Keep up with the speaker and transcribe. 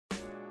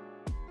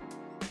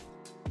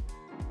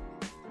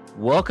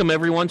Welcome,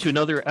 everyone, to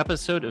another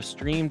episode of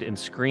Streamed and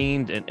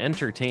Screened, an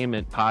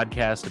entertainment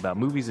podcast about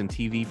movies and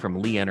TV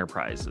from Lee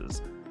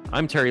Enterprises.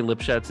 I'm Terry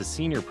Lipschutz, a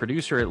senior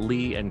producer at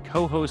Lee and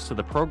co-host of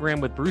the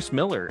program with Bruce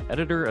Miller,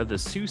 editor of the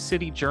Sioux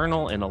City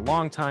Journal and a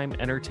longtime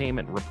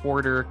entertainment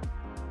reporter.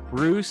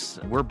 Bruce,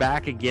 we're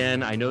back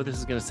again. I know this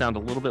is going to sound a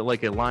little bit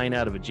like a line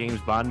out of a James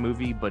Bond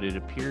movie, but it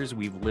appears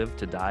we've lived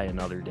to die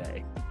another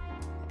day.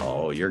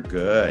 Oh, you're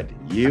good.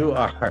 You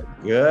are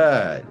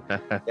good.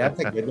 That's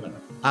a good one.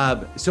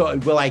 So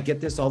will I get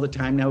this all the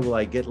time now? Will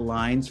I get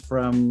lines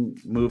from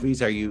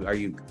movies? Are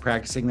you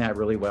practicing that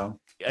really well?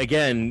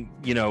 Again,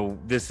 you know,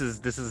 this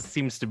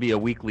seems to be a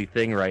weekly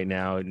thing right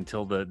now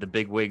until the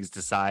big wigs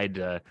decide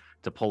to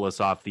pull us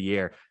off the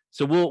air.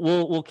 So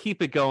we'll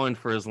keep it going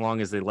for as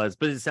long as they let us.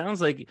 But it sounds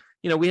like,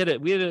 you know, we had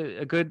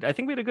a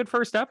good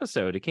first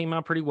episode. It came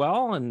out pretty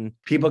well, and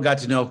people got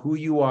to know who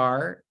you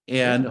are,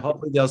 and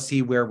hopefully they'll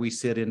see where we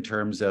sit in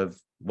terms of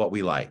what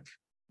we like.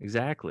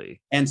 Exactly.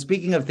 And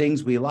speaking of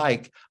things we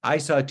like, I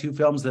saw two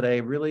films that I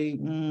really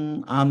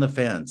on the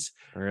fence.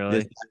 Really?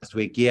 This last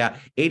week. Yeah,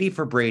 80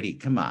 for Brady.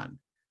 Come on.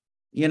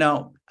 You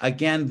know,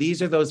 again,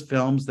 these are those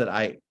films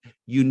that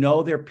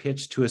they're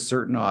pitched to a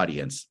certain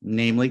audience,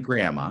 namely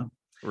grandma.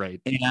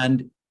 Right.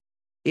 And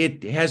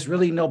it has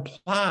really no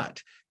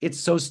plot. It's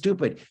so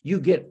stupid. You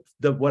get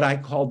what I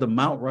call the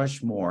Mount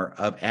Rushmore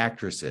of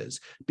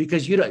actresses,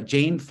 because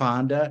Jane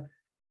Fonda,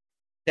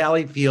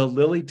 Sally Field,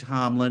 Lily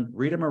Tomlin,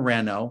 Rita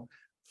Moreno,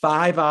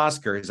 5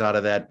 Oscars out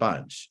of that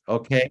bunch.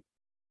 Okay.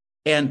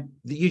 And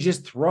you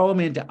just throw them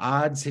into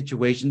odd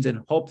situations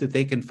and hope that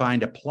they can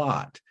find a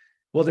plot.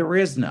 Well, there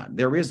is none.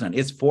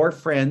 It's 4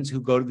 friends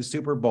who go to the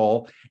Super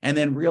Bowl and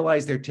then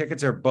realize their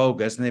tickets are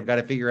bogus, and they've got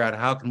to figure out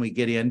how can we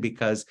get in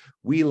because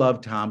we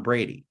love Tom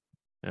Brady.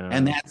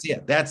 And that's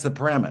it. That's the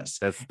premise.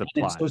 That's the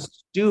plot. It's so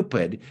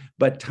stupid,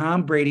 but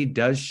Tom Brady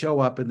does show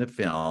up in the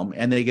film,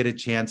 and they get a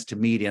chance to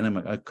meet him.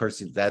 Of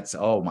course, that's,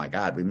 oh my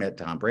God, we met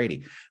Tom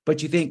Brady.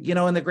 But you think, you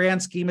know, in the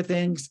grand scheme of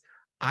things,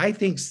 I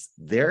think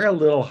they're a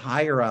little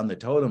higher on the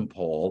totem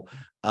pole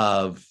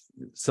of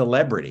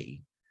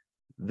celebrity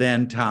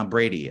than Tom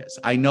Brady is.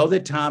 I know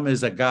that Tom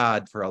is a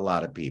god for a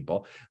lot of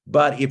people,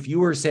 but if you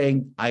were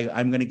saying,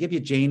 I'm going to give you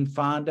Jane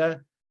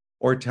Fonda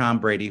or Tom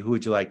Brady, who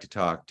would you like to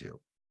talk to?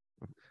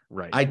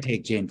 Right. I'd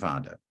take Jane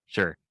Fonda.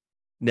 Sure.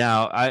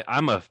 Now,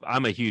 I'm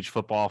a huge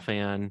football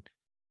fan.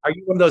 Are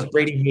you one of those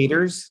Brady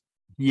haters?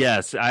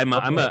 Yes, I'm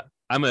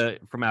a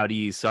from out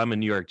east, so I'm a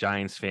New York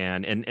Giants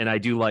fan, and I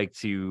do like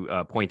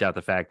to point out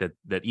the fact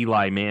that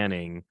Eli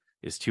Manning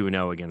is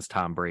 2-0 against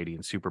Tom Brady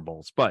in Super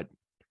Bowls. But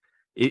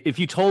if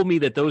you told me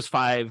that those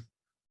 5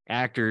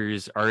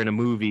 actors are in a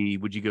movie,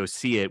 would you go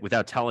see it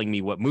without telling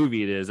me what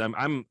movie it is?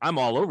 I'm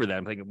all over that.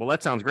 I'm thinking, well,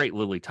 that sounds great.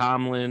 Lily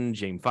Tomlin,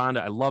 Jane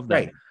Fonda, I love that.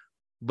 Right.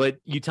 But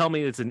you tell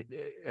me it's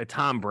a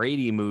Tom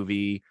Brady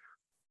movie,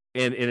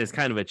 and it's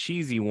kind of a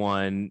cheesy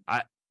one.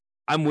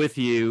 I'm with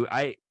you.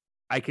 I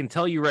can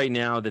tell you right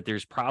now that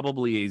there's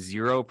probably a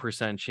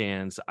 0%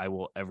 chance I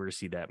will ever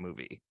see that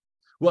movie.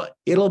 Well,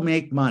 it'll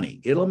make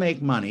money.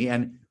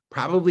 And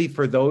probably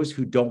for those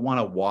who don't want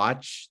to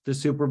watch the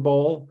Super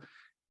Bowl,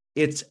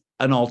 it's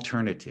an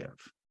alternative.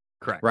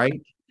 Correct. Right?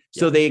 Yeah.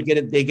 So they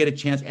get a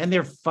chance, and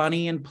they're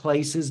funny in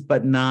places,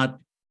 but not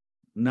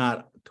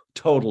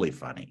totally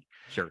funny.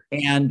 Sure.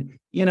 And,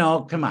 you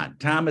know, come on,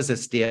 Tom is a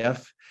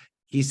stiff.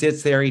 He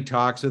sits there, he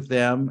talks with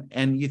them,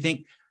 and you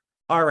think,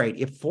 all right,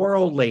 if 4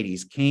 old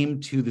ladies came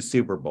to the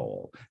Super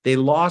Bowl, they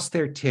lost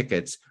their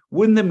tickets,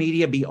 wouldn't the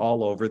media be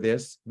all over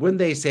this? Wouldn't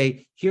they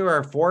say, here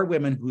are 4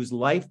 women whose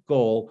life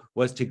goal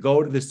was to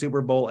go to the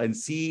Super Bowl and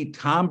see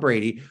Tom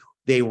Brady.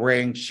 They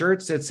wearing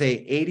shirts that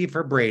say 80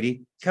 for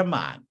Brady. Come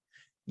on,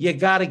 you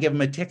got to give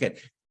them a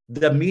ticket.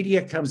 The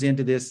media comes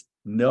into this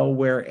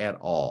nowhere at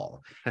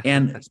all.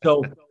 And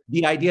so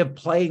the idea of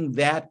playing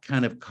that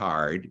kind of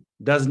card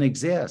doesn't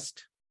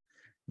exist.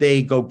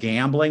 They go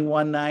gambling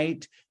one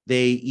night.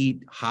 They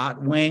eat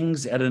hot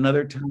wings at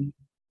another time.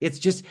 It's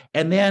just,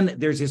 and then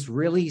there's this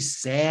really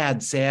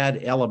sad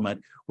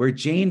element where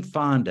Jane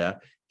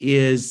Fonda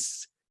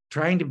is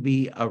trying to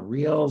be a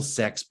real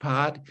sex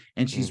pot,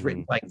 and she's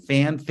written like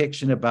fan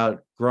fiction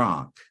about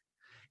Gronk.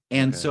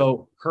 And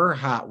so her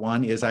hot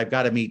one is, I've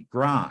got to meet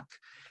Gronk.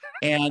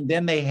 And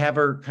then they have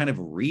her kind of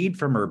read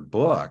from her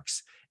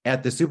books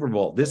at the Super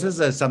Bowl. This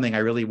is something I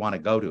really want to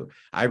go to.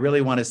 I really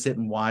want to sit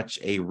and watch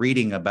a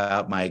reading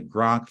about my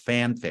Gronk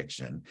fan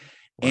fiction.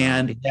 Wow.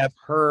 And have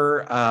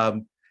her,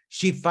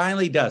 she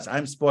finally does.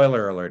 I'm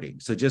spoiler alerting,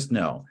 so just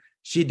know,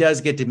 she does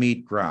get to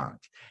meet Gronk.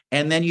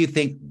 And then you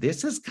think,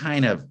 this is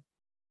kind of,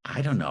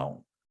 I don't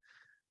know,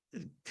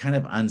 kind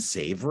of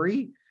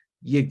unsavory.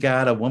 You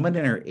got a woman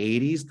in her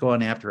 80s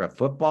going after a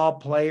football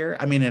player.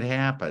 I mean, it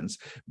happens,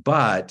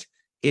 but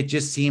it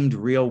just seemed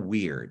real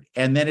weird.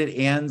 And then it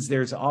ends.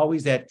 There's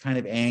always that kind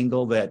of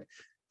angle that,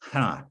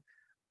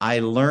 I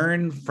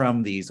learned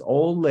from these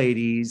old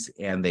ladies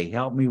and they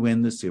helped me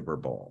win the Super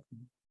Bowl.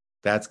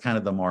 That's kind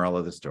of the moral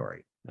of the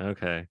story.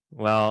 Okay.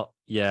 Well,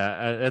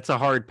 yeah, it's a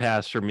hard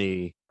pass for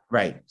me.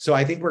 Right. So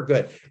I think we're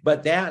good.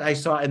 But that I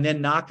saw, and then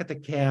Knock at the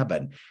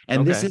Cabin.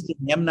 And this Okay. is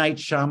an M. Night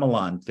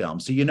Shyamalan film.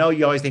 So you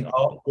always think,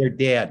 oh, they're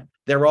dead.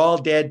 They're all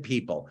dead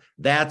people.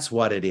 That's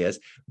what it is.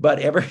 But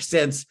ever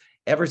since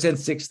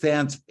Sixth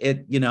Sense,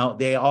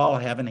 they all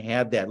haven't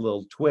had that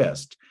little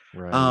twist.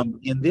 Right.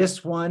 In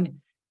this one,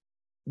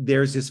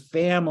 there's this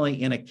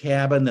family in a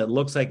cabin that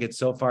looks like it's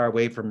so far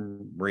away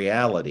from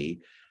reality.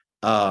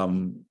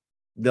 They'll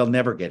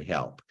never get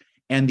help.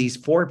 And these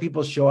four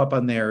people show up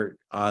on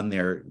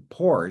their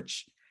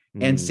porch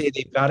and say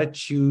they've got to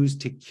choose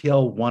to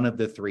kill one of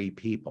the three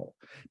people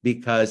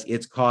because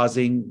it's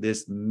causing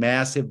this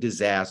massive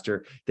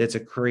disaster that's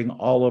occurring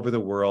all over the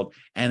world,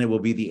 and it will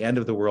be the end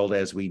of the world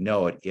as we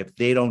know it if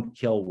they don't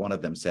kill one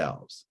of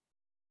themselves.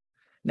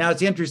 Now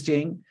it's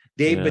interesting.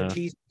 Dave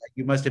Bautista,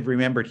 you must have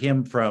remembered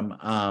him from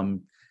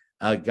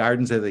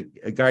Guardians of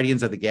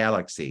the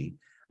Galaxy.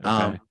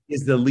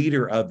 Is the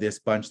leader of this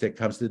bunch that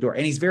comes to the door.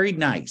 And he's very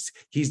nice.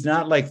 He's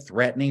not like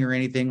threatening or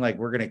anything like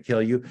we're going to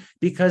kill you,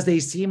 because they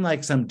seem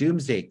like some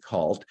doomsday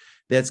cult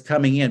that's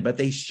coming in, but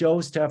they show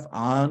stuff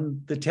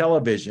on the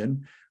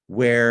television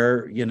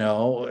where,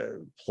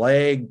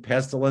 plague,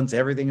 pestilence,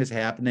 everything is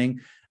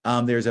happening.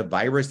 There's a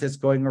virus that's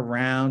going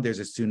around. There's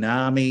a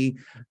tsunami.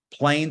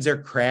 Planes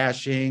are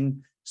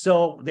crashing.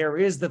 So there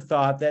is the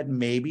thought that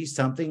maybe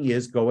something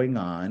is going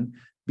on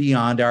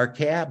beyond our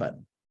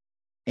cabin.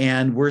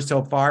 And we're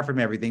so far from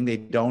everything, they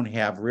don't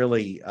have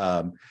really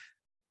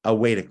a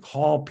way to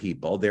call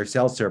people. Their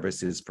cell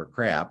service is for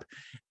crap.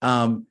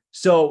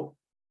 So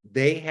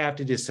they have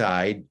to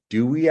decide,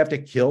 do we have to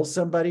kill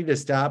somebody to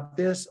stop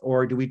this?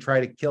 Or do we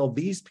try to kill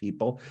these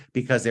people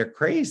because they're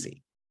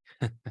crazy?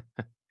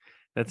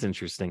 That's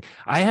interesting.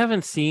 I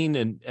haven't seen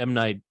an M.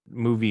 Night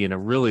movie in a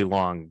really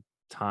long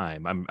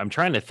time. I'm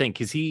trying to think.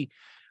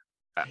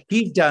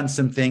 He's done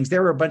some things.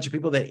 There were a bunch of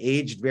people that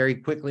aged very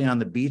quickly on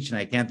the beach, and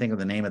I can't think of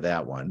the name of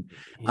that one.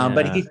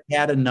 But he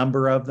had a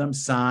number of them.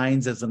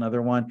 Signs is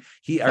another one.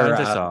 I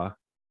saw.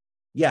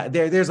 Yeah,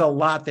 there's a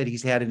lot that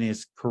he's had in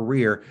his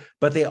career,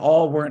 but they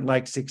all weren't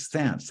like Sixth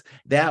Sense.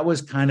 That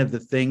was kind of the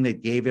thing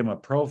that gave him a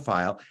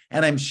profile,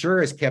 and I'm sure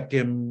has kept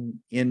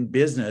him in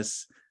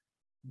business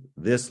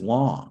this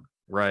long.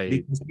 Right.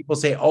 Because people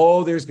say,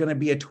 oh, there's going to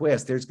be a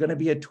twist. There's going to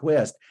be a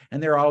twist.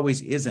 And there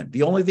always isn't.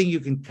 The only thing you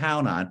can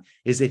count on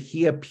is that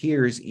he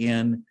appears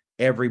in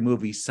every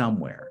movie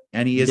somewhere.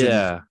 And he isn't.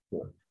 Yeah.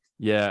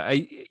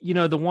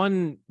 The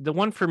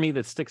one for me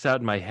that sticks out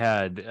in my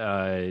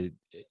head,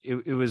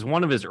 it was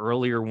one of his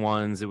earlier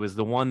ones. It was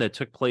the one that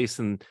took place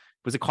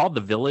was it called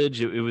The Village?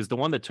 It was the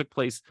one that took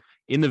place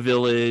in the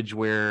village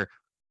where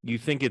you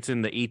think it's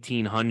in the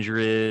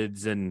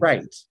 1800s. And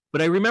right.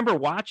 But I remember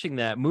watching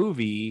that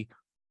movie,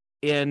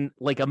 and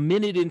like a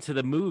minute into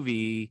the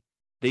movie,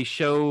 they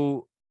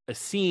show a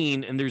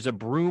scene and there's a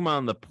broom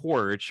on the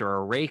porch or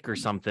a rake or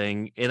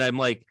something. And I'm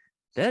like,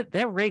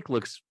 that rake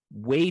looks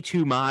way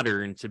too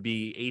modern to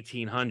be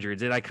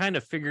 1800s. And I kind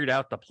of figured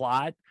out the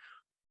plot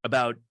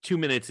about 2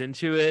 minutes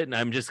into it. And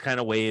I'm just kind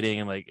of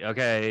waiting and like,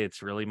 okay,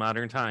 it's really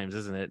modern times,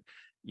 isn't it?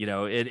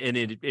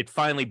 It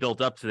finally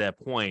built up to that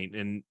point.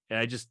 And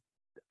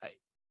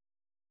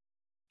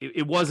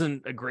it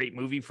wasn't a great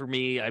movie for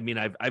me. I mean,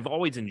 I've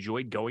always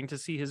enjoyed going to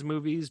see his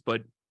movies,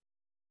 but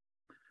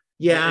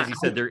as you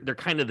said, they're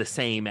kind of the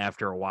same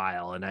after a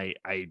while, and I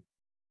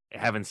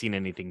haven't seen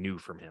anything new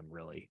from him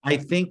really. I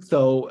think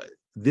though,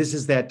 this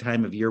is that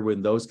time of year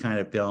when those kind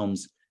of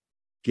films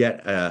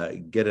get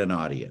an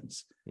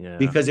audience,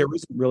 because there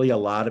isn't really a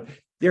lot of.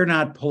 They're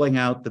not pulling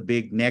out the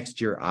big next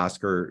year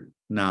Oscar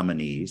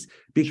nominees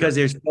because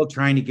they're still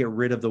trying to get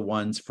rid of the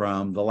ones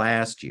from the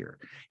last year.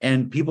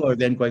 And people are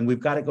then going, we've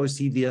got to go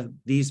see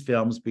these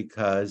films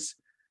because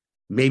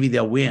maybe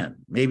they'll win.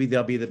 Maybe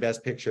they'll be the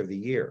best picture of the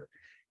year.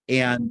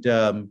 And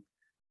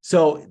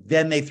so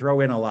then they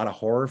throw in a lot of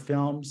horror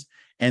films,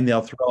 and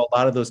they'll throw a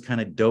lot of those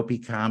kind of dopey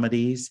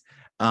comedies.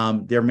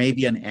 There may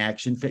be an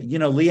action film.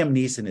 Liam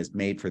Neeson is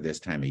made for this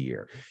time of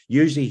year.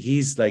 Usually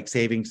he's like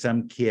saving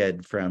some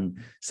kid from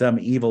some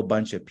evil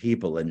bunch of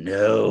people, and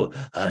no,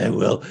 I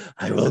will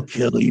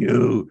kill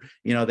you,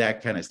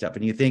 that kind of stuff.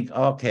 And you think,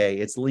 okay,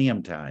 it's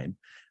Liam time.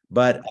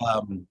 But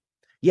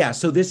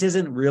so this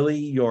isn't really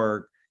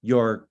your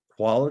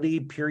quality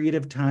period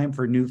of time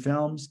for new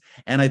films.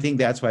 And I think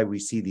that's why we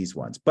see these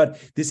ones. But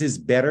this is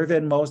better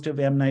than most of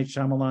M. Night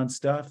Shyamalan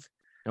stuff.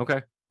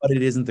 Okay. But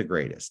it isn't the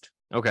greatest.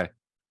 Okay.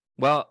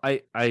 Well,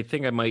 I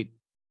think I might,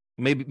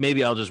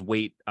 maybe I'll just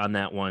wait on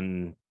that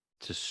one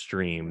to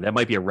stream. That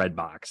might be a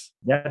Redbox.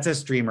 That's a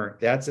streamer.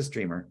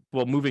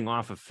 Well, moving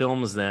off of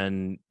films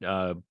then,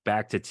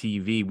 back to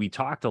TV. We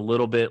talked a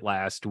little bit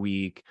last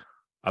week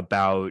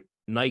about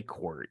Night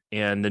Court,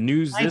 and the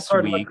news this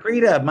week.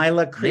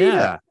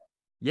 Lakrita.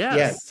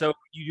 Yes. So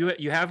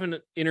you have an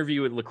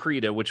interview with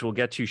Lakrita, which we'll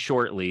get to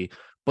shortly.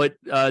 But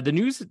the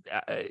news,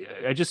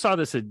 I just saw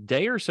this a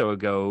day or so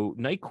ago.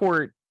 Night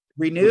Court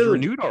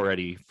renewed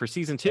already for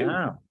season 2.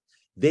 Wow.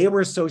 They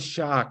were so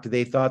shocked.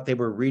 They thought they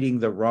were reading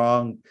the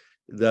wrong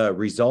the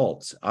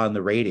results on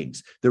the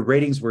ratings. The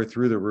ratings were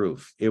through the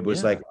roof. It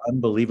was like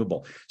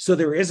unbelievable. So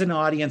there is an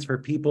audience for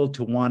people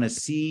to want to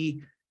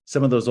see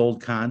some of those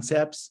old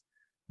concepts,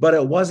 but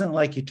it wasn't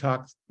like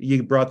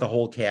you brought the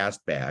whole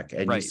cast back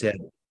and you said,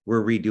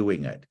 we're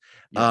redoing it.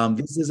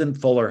 This isn't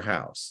Fuller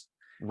House.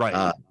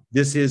 Right.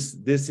 This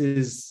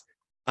is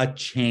a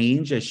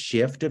change, a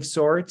shift of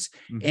sorts.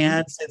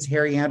 And since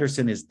Harry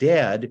Anderson is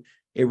dead,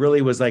 it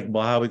really was like,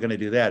 well, how are we going to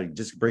do that?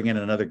 Just bring in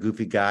another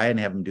goofy guy and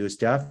have him do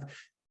stuff.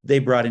 They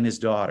brought in his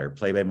daughter,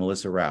 played by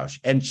Melissa Rauch,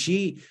 and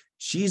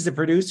she's the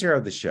producer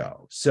of the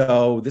show.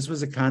 So this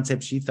was a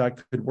concept she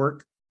thought could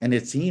work, and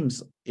it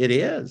seems it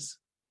is.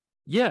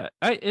 Yeah,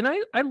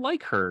 I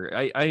like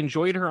her. I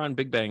enjoyed her on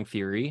Big Bang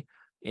Theory,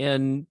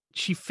 and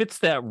she fits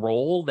that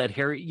role that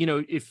Harry,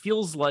 it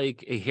feels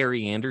like a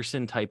Harry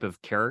Anderson type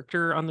of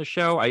character on the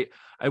show. I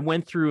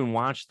went through and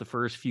watched the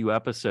first few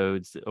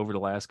episodes over the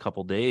last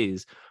couple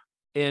days,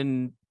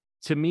 and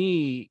to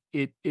me,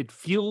 it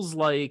feels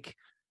like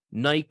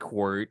Night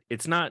Court.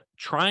 It's not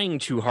trying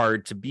too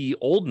hard to be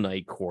old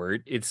Night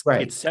Court. It's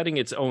setting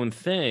its own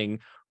thing,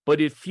 but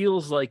it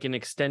feels like an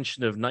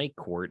extension of Night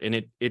Court,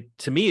 and it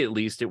to me at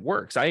least it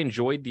works. I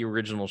enjoyed the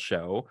original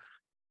show,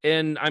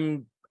 and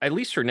I'm at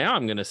least for now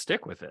I'm going to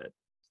stick with it.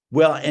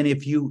 Well, and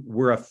if you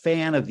were a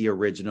fan of the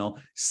original,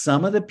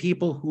 some of the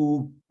people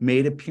who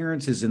made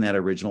appearances in that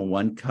original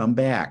one come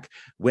back.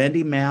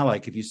 Wendy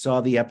Malick, if you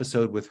saw the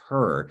episode with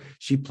her,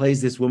 she plays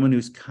this woman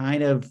who's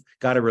kind of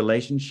got a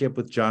relationship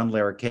with John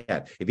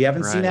Larroquette. If you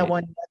haven't seen that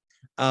one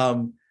yet,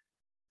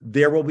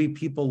 there will be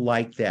people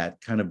like that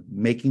kind of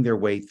making their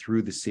way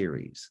through the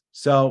series.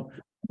 So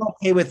I'm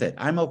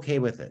okay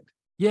with it.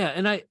 Yeah,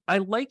 and I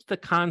like the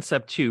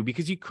concept too,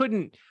 because you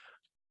couldn't.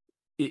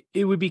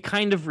 It would be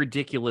kind of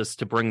ridiculous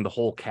to bring the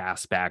whole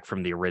cast back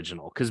from the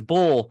original, because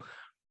Bull,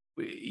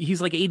 he's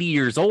like 80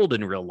 years old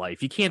in real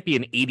life. You can't be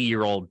an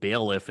 80-year-old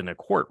bailiff in a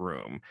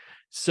courtroom.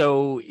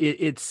 So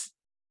it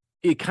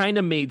kind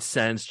of made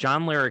sense.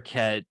 John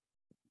Larroquette,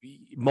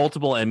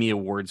 multiple Emmy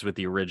Awards with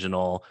the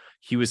original.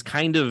 He was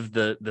kind of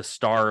the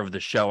star of the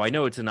show. I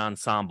know it's an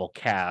ensemble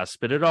cast,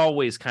 but it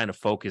always kind of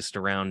focused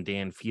around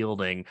Dan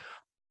Fielding.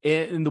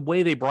 And the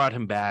way they brought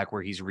him back,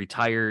 where he's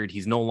retired,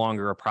 he's no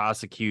longer a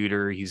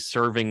prosecutor, he's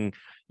serving,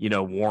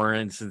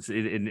 warrants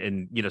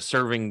and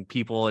serving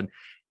people, and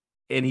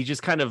he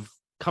just kind of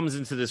comes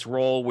into this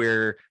role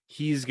where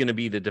he's going to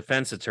be the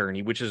defense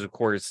attorney, which is, of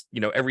course,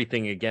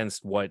 everything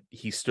against what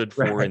he stood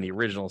for in the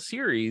original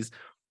series,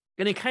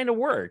 and it kind of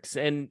works.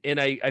 And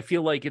I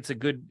feel like it's a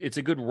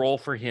good role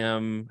for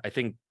him. I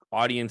think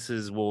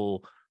audiences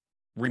will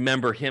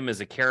remember him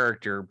as a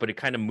character, but it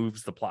kind of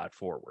moves the plot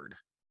forward.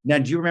 Now,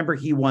 do you remember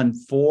he won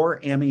 4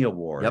 Emmy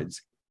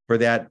Awards for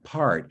that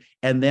part,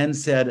 and then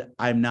said,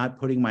 I'm not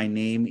putting my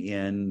name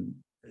in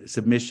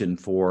submission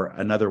for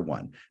another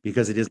one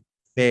because it isn't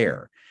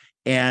fair.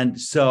 And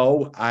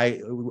so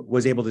I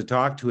was able to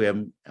talk to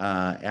him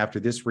after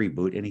this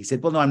reboot, and he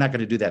said, well, no, I'm not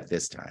going to do that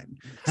this time.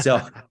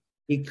 So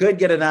he could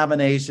get a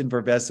nomination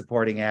for Best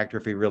Supporting Actor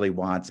if he really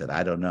wants it.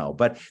 I don't know.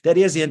 But that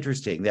is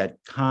interesting, that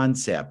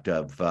concept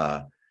of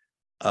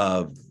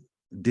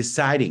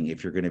deciding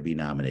if you're going to be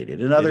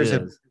nominated, and others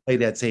have played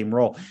that same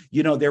role.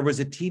 There was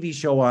a TV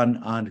show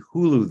on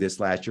Hulu this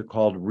last year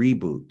called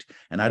Reboot,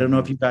 and I don't know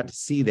if you got to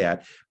see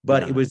that,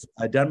 but it was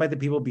done by the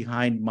people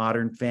behind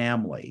Modern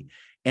Family,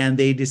 and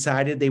they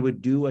decided they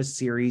would do a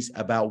series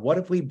about what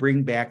if we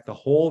bring back the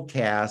whole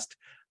cast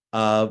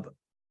of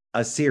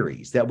a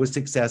series that was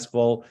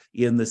successful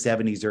in the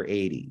 70s or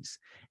 80s.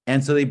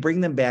 And so they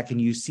bring them back,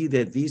 and you see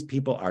that these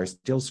people are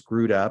still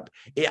screwed up.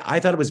 I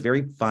thought it was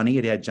very funny.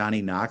 It had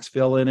Johnny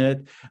Knoxville in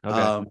it.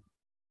 Okay.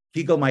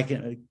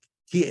 Keegan-Michael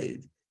Key.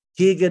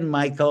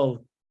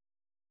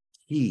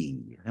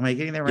 Am I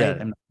getting that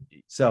right?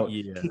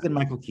 Yeah.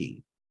 Keegan-Michael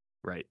Key.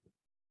 Right.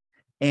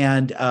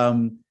 And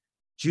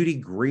Judy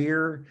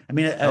Greer. I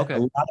mean, a lot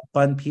of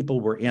fun people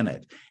were in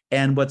it.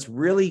 And what's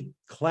really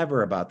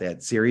clever about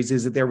that series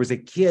is that there was a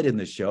kid in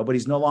the show, but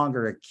he's no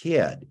longer a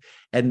kid.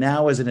 And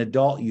now as an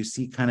adult, you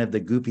see kind of the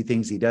goofy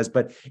things he does.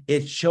 But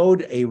it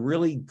showed a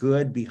really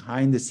good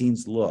behind the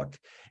scenes look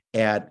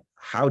at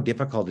how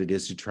difficult it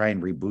is to try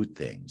and reboot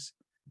things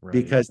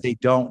because they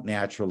don't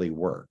naturally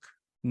work.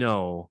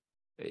 No.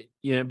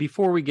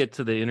 Before we get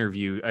to the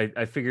interview,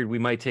 I figured we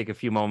might take a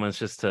few moments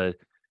just to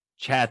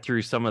chat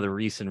through some of the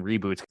recent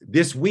reboots.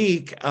 This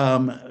week,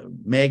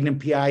 Magnum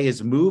PI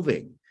is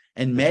moving.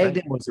 And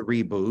Magnum was a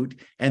reboot,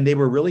 and they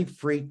were really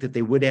freaked that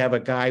they would have a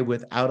guy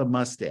without a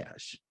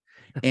mustache.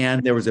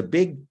 And there was a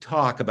big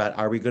talk about,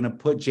 are we going to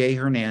put Jay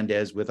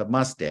Hernandez with a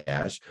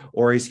mustache,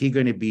 or is he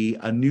going to be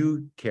a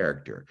new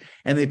character?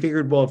 And they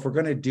figured, well, if we're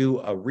going to do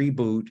a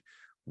reboot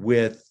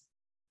with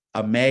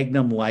a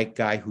Magnum-like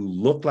guy who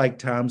looked like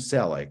Tom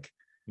Selleck,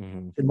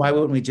 then why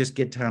wouldn't we just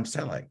get Tom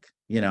Selleck?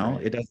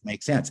 It doesn't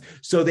make sense.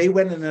 So they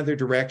went in another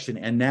direction.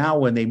 And now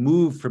when they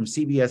move from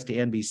CBS to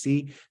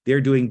NBC,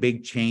 they're doing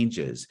big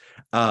changes.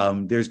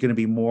 There's going to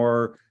be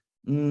more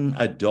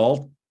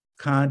adult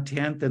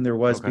content than there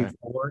was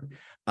before.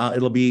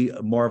 It'll be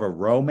more of a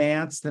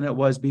romance than it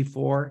was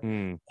before.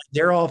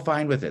 They're all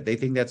fine with it. They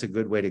think that's a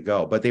good way to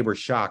go, but they were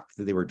shocked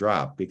that they were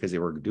dropped because they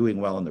were doing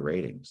well in the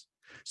ratings.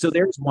 So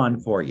there's one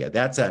for you.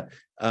 That's a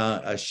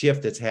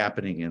shift that's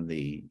happening in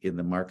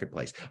the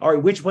marketplace. All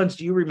right, which ones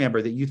do you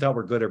remember that you thought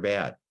were good or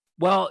bad?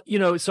 Well,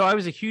 so I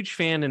was a huge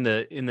fan in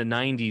the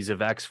 90s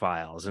of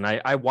X-Files, and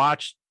I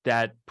watched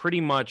that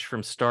pretty much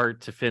from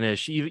start to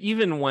finish,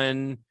 even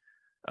when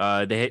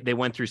they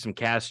went through some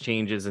cast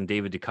changes and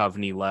David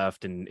Duchovny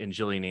left and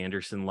Gillian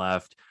Anderson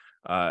left.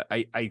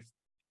 I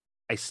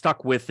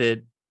stuck with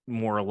it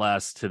more or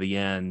less to the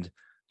end,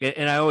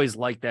 and I always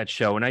liked that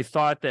show. And I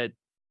thought that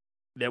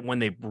when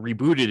they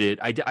rebooted it,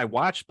 I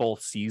watched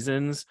both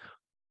seasons.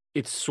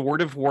 It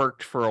sort of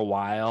worked for a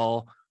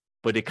while,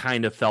 but it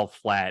kind of fell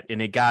flat,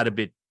 and it got a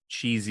bit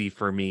cheesy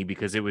for me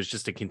because it was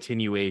just a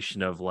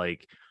continuation of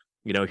like,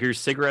 here's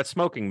cigarette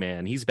smoking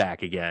man, he's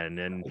back again.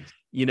 And,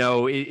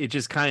 it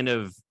just kind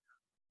of,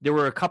 there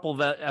were a couple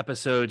of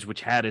episodes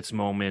which had its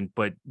moment,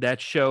 but that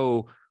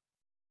show,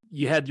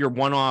 you had your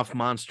one-off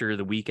monster of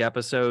the week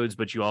episodes,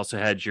 but you also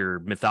had your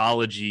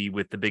mythology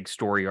with the big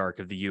story arc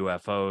of the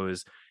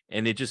UFOs.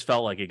 And it just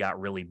felt like it got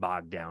really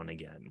bogged down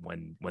again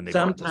when they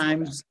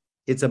sometimes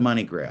it's a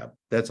money grab.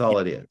 That's all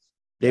it is.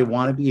 They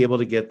want to be able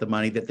to get the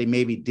money that they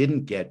maybe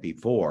didn't get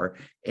before.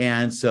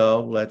 And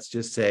so let's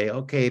just say,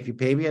 okay, if you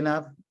pay me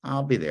enough,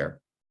 I'll be there.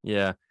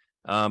 Yeah.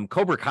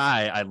 Cobra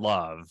Kai, I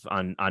love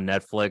on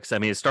Netflix. I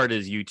mean, it started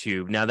as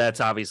YouTube. Now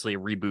that's obviously a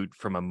reboot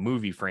from a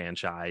movie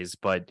franchise,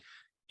 but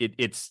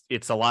it's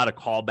a lot of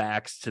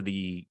callbacks to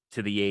the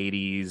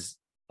 80s.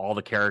 All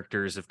the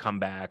characters have come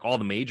back. All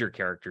the major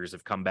characters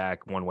have come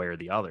back one way or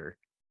the other.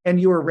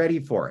 And you were ready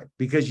for it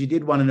because you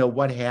did want to know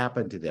what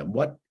happened to them.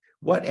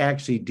 What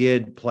actually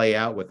did play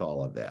out with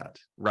all of that.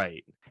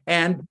 Right.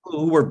 And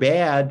people who were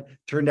bad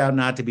turned out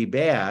not to be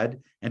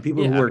bad. And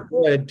people who were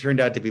good turned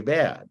out to be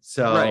bad.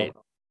 So right.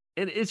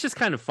 And it's just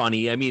kind of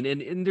funny. I mean,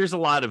 and there's a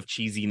lot of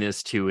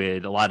cheesiness to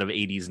it, a lot of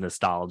 80s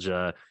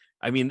nostalgia.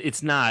 I mean,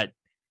 it's not,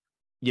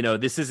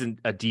 this isn't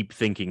a deep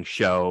thinking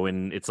show,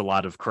 and it's a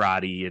lot of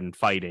karate and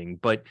fighting,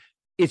 but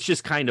it's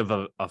just kind of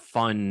a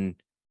fun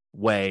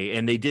way.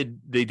 And they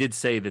did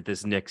say that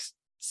this next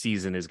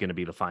season is going to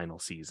be the final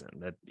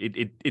season. That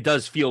it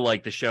does feel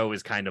like the show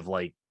is kind of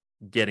like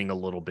getting a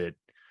little bit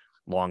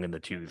long in the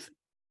tooth.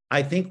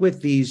 I think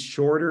with these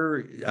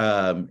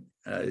shorter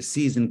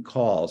season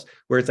calls,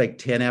 where it's like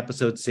 10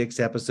 episodes, 6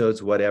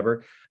 episodes,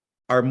 whatever,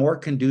 are more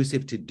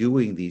conducive to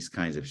doing these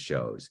kinds of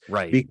shows.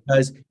 Right.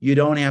 Because you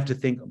don't have to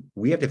think,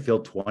 we have to fill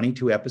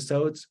 22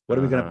 episodes. What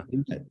are we going to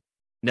do it?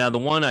 Now, the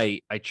one I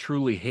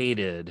truly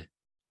hated,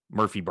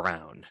 Murphy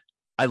Brown.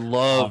 I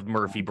loved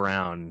Murphy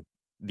Brown,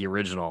 the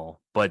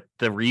original, but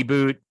the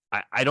reboot,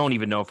 I don't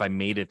even know if I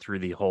made it through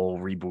the whole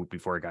reboot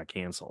before it got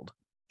canceled.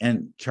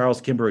 And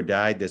Charles Kimbrough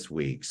died this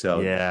week.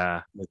 So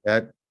yeah,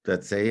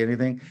 that say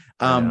anything?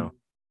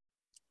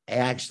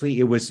 Actually,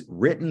 it was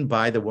written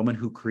by the woman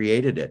who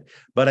created it.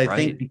 But I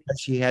think because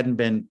she hadn't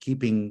been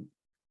keeping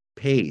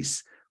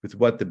pace with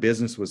what the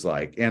business was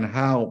like and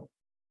how,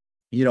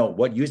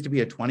 what used to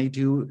be a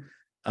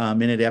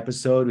 22-minute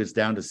episode is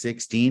down to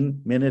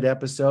 16-minute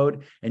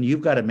episode. And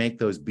you've got to make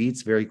those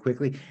beats very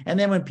quickly. And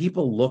then when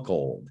people look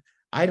old,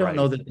 I don't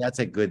know that that's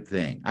a good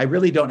thing. I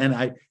really don't.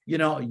 And you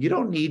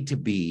don't need to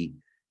be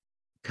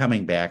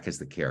coming back as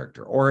the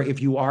character. Or if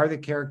you are the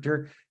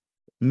character,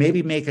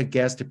 maybe make a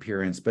guest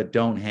appearance, but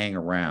don't hang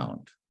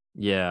around.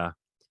 Yeah.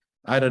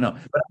 I don't know,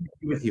 but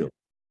I'm with you.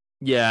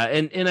 Yeah.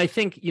 And I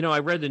think, I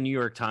read the New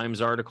York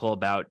Times article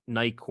about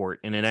Night Court,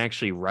 and it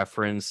actually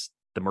referenced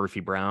the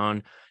Murphy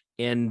Brown.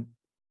 And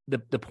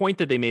the point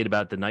that they made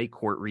about the Night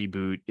Court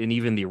reboot and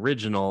even the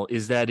original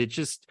is that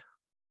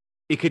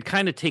it could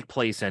kind of take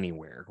place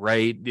anywhere,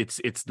 right?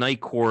 It's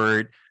Night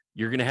Court.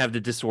 You're going to have the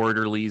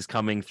disorderlies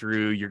coming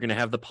through. You're going to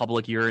have the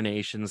public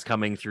urinations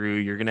coming through.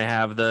 You're going to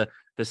have the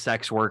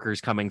sex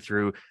workers coming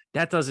through.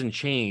 That doesn't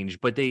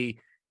change. But the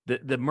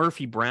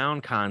Murphy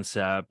Brown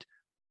concept,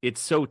 it's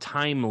so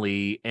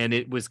timely, and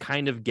it was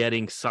kind of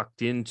getting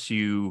sucked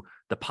into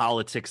the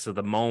politics of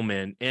the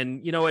moment.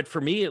 And,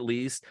 for me, at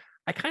least,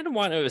 I kind of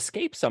want to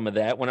escape some of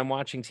that when I'm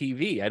watching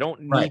TV. I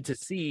don't need to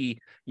see,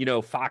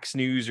 Fox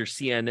News or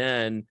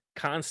CNN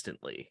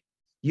constantly.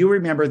 You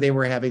remember they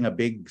were having a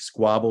big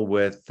squabble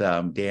with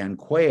Dan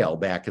Quayle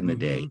back in the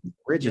day,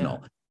 original.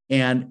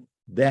 Yeah. And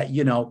that,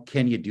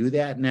 can you do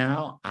that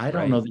now? I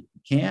don't know that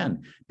you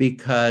can,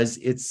 because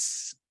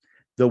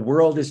the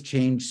world has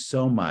changed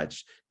so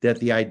much that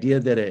the idea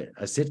that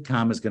a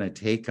sitcom is going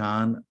to take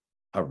on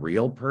a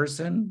real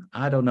person,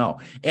 I don't know.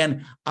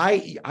 And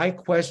I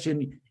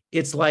question,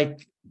 it's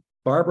like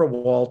Barbara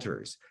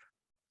Walters.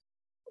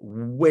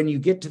 When you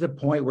get to the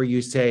point where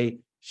you say,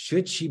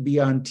 should she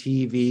be on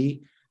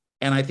TV?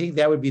 And I think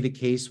that would be the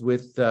case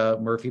with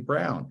Murphy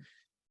Brown.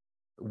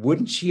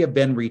 Wouldn't she have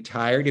been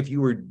retired if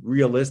you were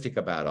realistic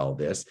about all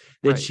this,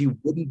 that she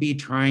wouldn't be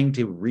trying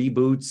to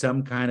reboot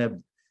some kind of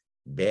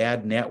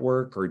bad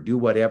network or do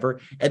whatever,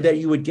 and that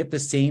you would get the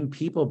same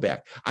people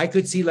back? I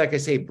could see, like I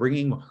say,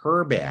 bringing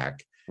her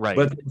back Right.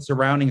 but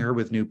surrounding her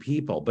with new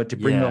people. But to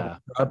bring the Yeah. whole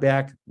crowd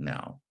back,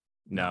 no.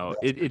 No,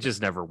 it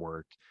just never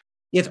worked.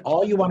 It's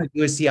all you want to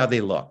do is see how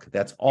they look.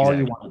 That's all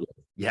you Exactly. want to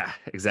do. Yeah,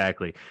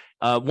 exactly.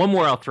 One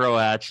more I'll throw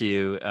at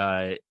you,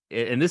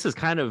 and this is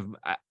kind of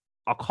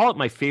I'll call it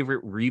my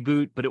favorite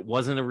reboot, but it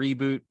wasn't a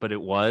reboot, but it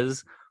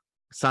was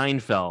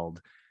Seinfeld.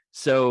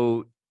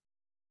 So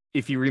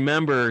if you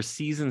remember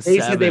season They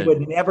said they 7,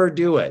 would never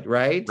do it,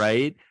 right?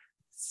 right?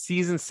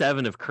 Season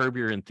 7 of Curb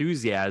Your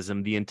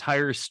Enthusiasm, the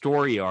entire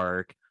story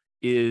arc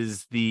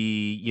is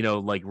the,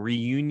 like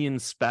reunion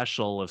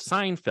special of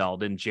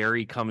Seinfeld, and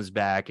Jerry comes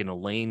back and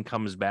Elaine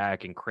comes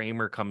back and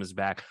Kramer comes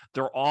back.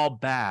 They're all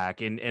back,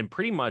 and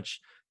pretty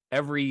much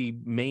every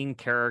main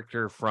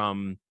character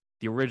from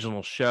the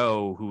original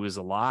show who is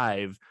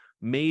alive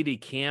made a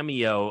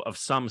cameo of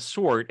some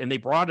sort, and they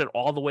brought it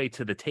all the way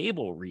to the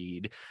table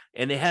read,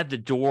 and they had the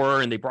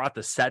door and they brought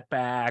the set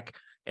back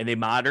and they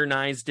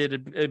modernized it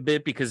a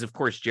bit because of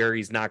course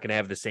Jerry's not going to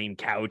have the same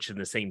couch and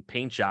the same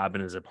paint job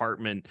in his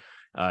apartment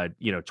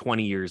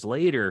 20 years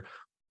later.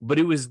 But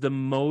it was the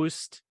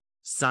most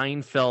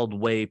Seinfeld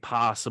way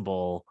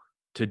possible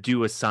to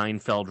do a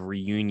Seinfeld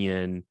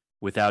reunion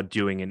without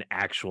doing an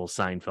actual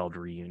Seinfeld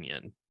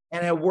reunion.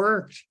 And it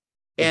worked.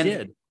 And it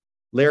did.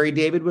 Larry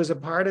David was a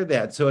part of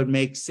that. So it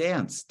makes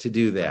sense to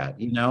do that,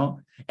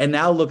 And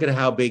now look at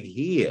how big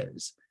he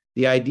is.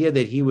 The idea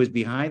that he was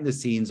behind the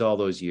scenes all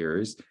those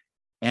years,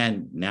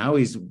 and now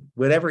he's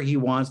whatever he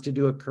wants to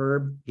do a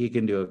Curb, he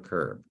can do a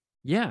Curb.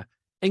 Yeah.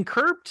 And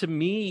Curb to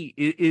me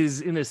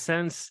is in a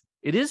sense,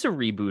 it is a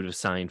reboot of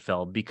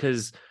Seinfeld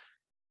because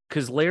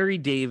Larry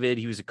David,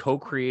 he was a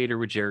co-creator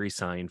with Jerry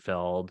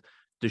Seinfeld.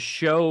 The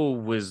show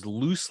was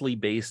loosely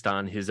based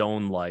on his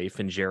own life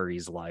and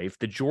Jerry's life.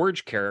 The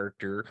George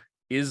character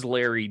is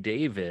Larry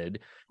David.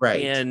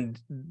 Right. And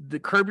the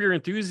Curb Your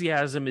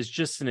Enthusiasm is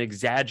just an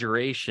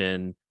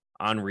exaggeration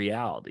on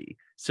reality.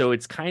 So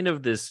it's kind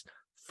of this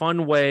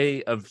fun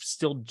way of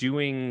still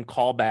doing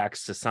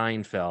callbacks to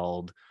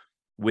Seinfeld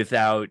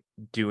without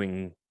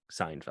doing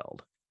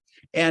Seinfeld.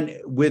 And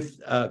with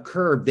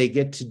Curb, they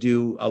get to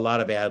do a lot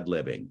of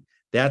ad-libbing.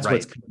 That's right.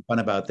 What's kind of fun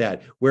about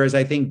that. Whereas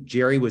I think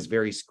Jerry was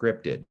very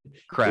scripted.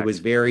 Correct. It was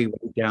very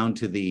down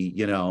to the,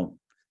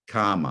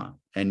 comma,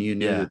 and you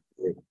knew that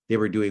they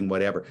were doing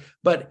whatever.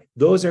 But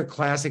those are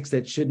classics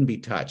that shouldn't be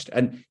touched.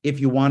 And if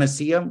you want to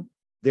see them,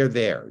 they're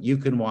there. You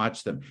can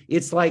watch them.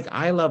 It's like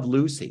I Love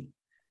Lucy.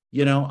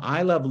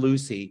 I Love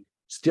Lucy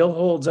still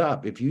holds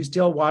up. If you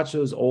still watch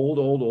those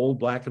old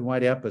black and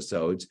white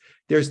episodes,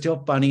 they're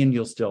still funny and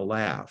you'll still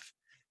laugh.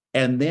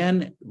 And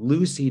then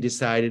Lucy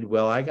decided,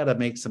 well, I got to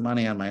make some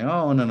money on my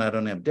own, and I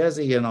don't have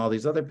Desi and all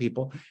these other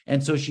people.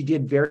 And so she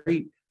did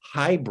very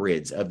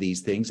hybrids of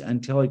these things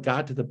until it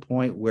got to the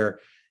point where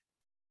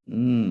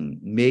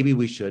maybe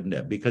we shouldn't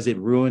have, because it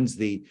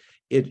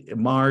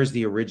mars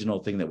the original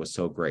thing that was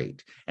so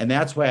great. And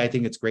that's why I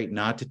think it's great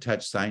not to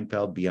touch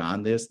Seinfeld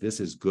beyond this. This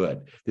is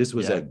good. This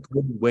was a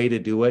good way to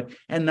do it.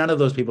 And none of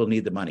those people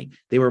need the money.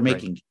 They were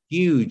making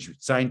huge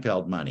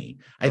Seinfeld money.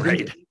 I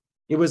think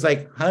it was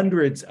like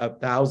hundreds of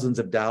thousands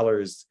of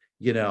dollars,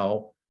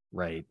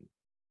 right.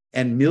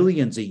 And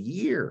millions a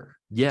year.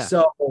 Yeah.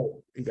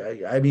 So,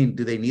 I mean,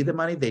 do they need the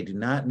money? They do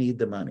not need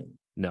the money.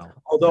 No.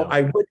 Although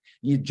I would,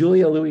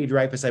 Julia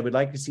Louis-Dreyfus, I would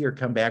like to see her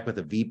come back with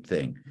a Veep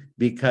thing,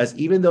 because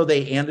even though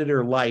they ended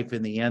her life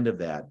in the end of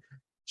that,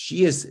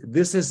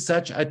 this is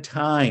such a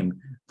time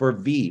for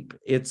Veep.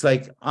 It's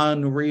like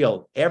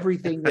unreal.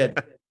 Everything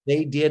that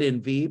they did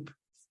in Veep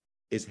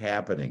is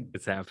happening.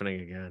 It's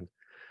happening again.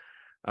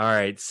 All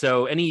right.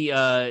 So any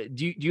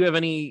do you have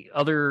any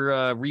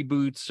other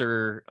reboots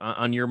or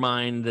on your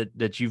mind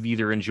that you've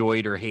either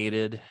enjoyed or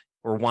hated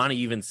or want to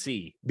even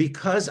see?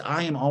 Because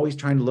I am always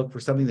trying to look for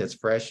something that's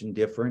fresh and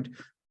different,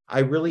 I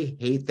really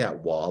hate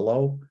that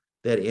wallow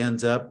that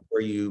ends up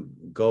where you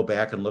go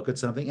back and look at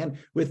something. And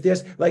with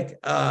this,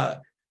 like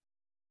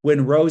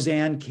when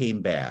Roseanne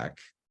came back,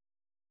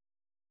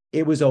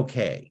 it was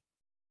okay.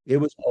 It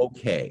was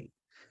okay.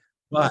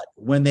 But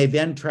when they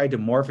then tried to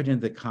morph it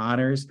into the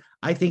Connors,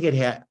 I think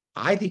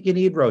you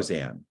need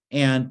Roseanne.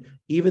 And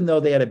even though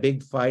they had a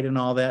big fight and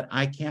all that,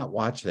 I can't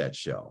watch that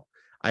show.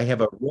 I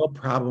have a real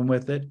problem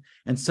with it.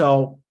 And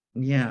so,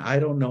 I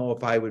don't know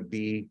if I would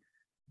be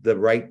the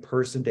right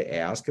person to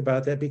ask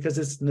about that, because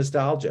it's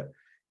nostalgia.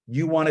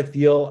 You want to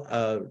feel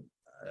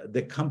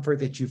the comfort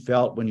that you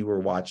felt when you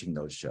were watching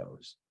those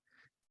shows.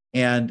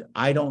 And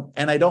I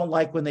don't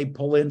like when they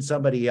pull in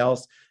somebody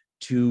else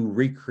to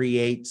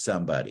recreate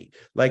somebody.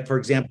 Like, for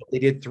example, they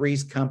did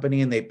Three's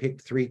Company and they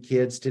picked 3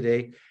 kids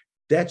today.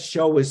 That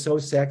show was so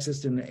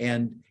sexist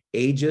and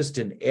ageist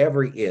and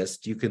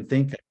every-ist you can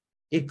think of.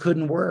 It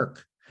couldn't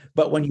work.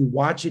 But when you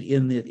watch it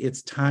in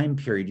its time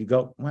period, you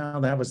go,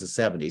 well, that was the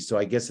 70s, so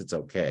I guess it's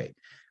okay.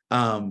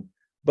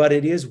 But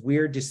it is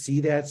weird to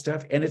see that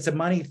stuff. And it's a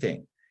money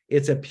thing.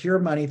 It's a pure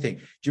money thing.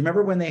 Do you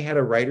remember when they had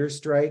a writer's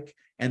strike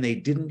and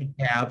they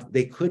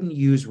couldn't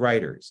use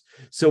writers?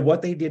 So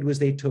what they did was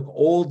they took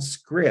old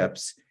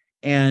scripts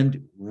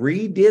and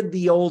redid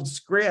the old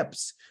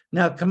scripts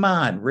Now, come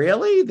on,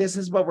 really? This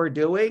is what we're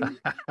doing?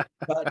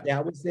 But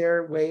that was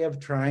their way of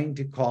trying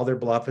to call their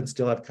bluff and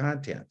still have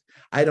content.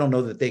 I don't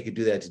know that they could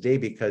do that today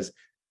because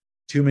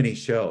too many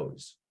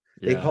shows.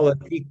 They Yeah. call it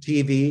peak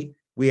TV.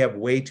 We have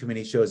way too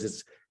many shows.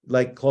 It's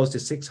like close to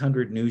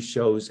 600 news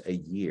shows a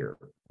year.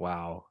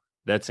 Wow.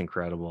 That's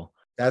incredible.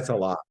 That's a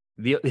lot.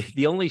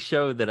 The only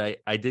show that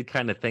I did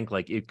kind of think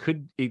like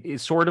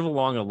it's sort of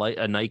along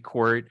a night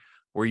court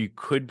where you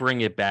could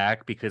bring it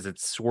back because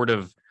it's sort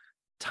of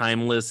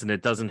timeless and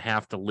it doesn't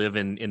have to live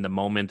in the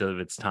moment of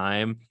its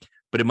time,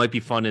 but it might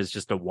be fun as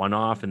just a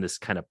one-off in this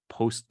kind of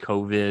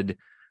post-COVID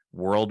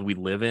world we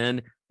live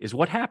in, is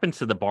what happened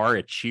to the bar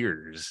at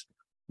Cheers.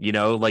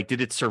 Like,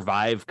 did it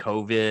survive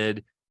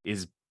COVID?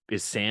 Is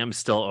Sam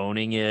still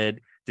owning it?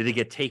 Did it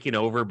get taken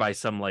over by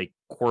some like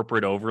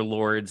corporate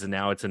overlords and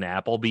now it's an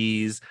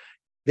Applebee's?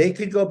 They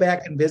could go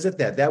back and visit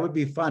that. That would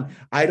be fun.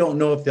 I don't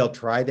know if they'll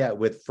try that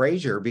with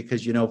Frasier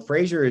because,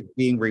 Frasier is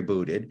being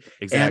rebooted.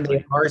 Exactly.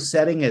 And they are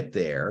setting it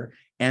there.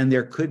 And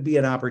there could be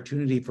an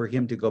opportunity for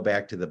him to go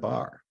back to the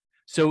bar.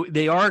 So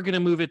they are going to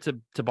move it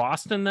to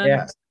Boston then?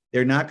 Yes.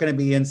 They're not going to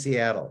be in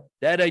Seattle.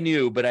 That I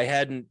knew, but I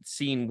hadn't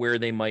seen where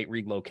they might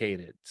relocate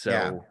it. So,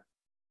 yeah.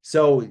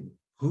 So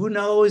who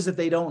knows if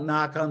they don't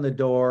knock on the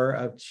door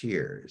of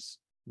Cheers?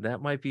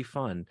 That might be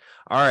fun.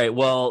 All right.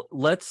 Well,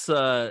 let's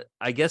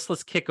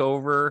kick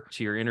over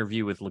to your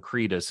interview with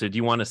Lakrita. So do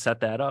you want to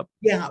set that up?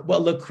 Yeah.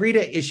 Well,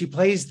 Lakrita she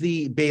plays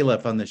the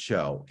bailiff on the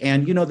show.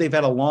 And, they've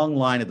had a long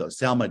line of those.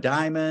 Selma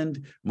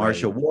Diamond,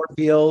 Marsha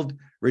Warfield,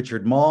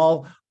 Richard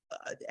Mall.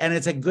 And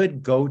it's a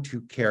good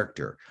go-to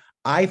character.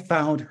 I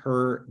found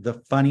her the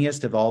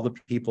funniest of all the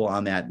people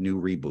on that new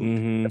reboot.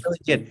 Mm-hmm. I really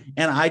did.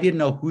 And I didn't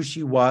know who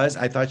she was.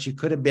 I thought she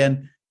could have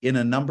been in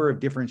a number of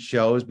different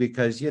shows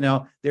because,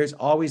 there's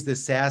always the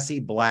sassy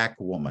Black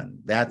woman.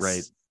 That's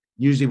right.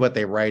 Usually what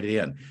they write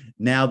in.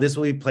 Now, this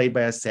will be played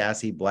by a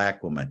sassy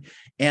Black woman.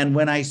 And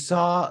when I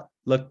saw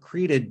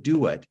Lakrita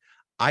do it,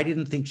 I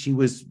didn't think she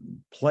was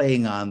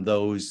playing on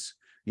those,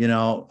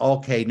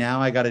 okay,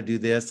 now I got to do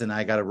this and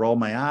I got to roll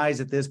my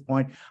eyes at this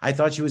point. I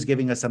thought she was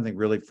giving us something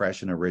really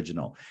fresh and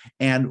original.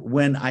 And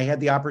when I had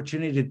the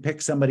opportunity to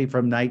pick somebody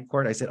from Night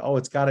Court, I said, oh,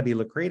 it's got to be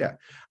Lakrita.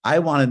 I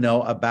want to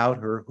know about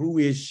her. Who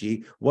is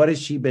she? What has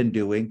she been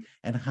doing?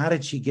 And how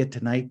did she get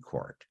to Night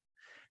Court?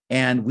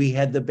 And we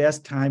had the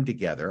best time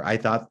together. I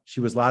thought she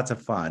was lots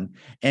of fun.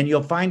 And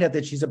you'll find out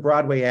that she's a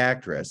Broadway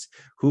actress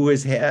who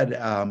has had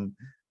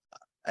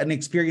an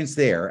experience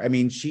there. I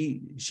mean, she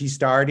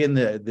starred in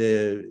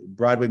the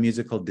Broadway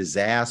musical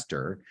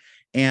Disaster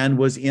and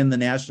was in the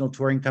National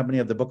Touring Company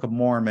of the Book of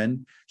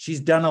Mormon. She's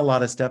done a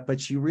lot of stuff,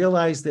 but she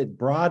realized that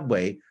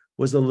Broadway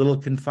was a little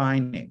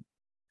confining.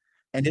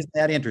 And isn't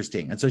that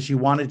interesting? And so she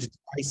wanted to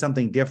try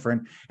something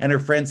different. And her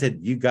friend said,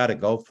 you got to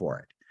go for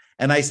it.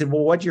 And I said,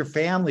 well, what'd your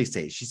family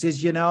say? She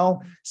says,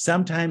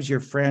 sometimes your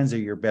friends are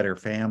your better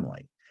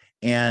family.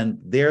 And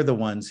they're the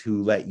ones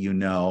who let you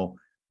know,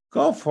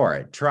 go for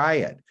it, try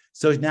it.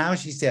 So now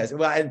she says,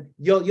 well, and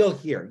you'll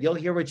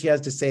hear what she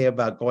has to say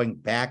about going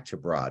back to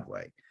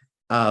Broadway.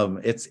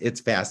 It's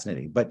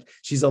fascinating, but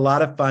she's a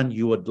lot of fun.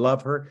 You would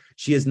love her.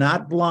 She is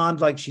not blonde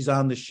like she's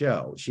on the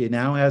show. She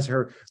now has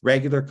her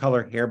regular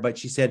color hair, but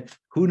she said,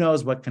 who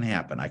knows what can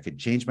happen? I could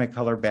change my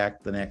color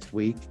back the next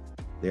week.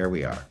 There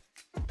we are.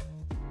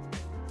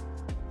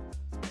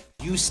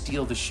 You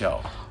steal the show.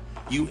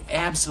 You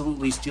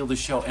absolutely steal the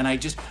show. And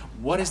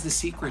what is the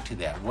secret to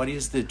that? What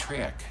is the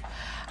trick?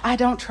 I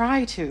don't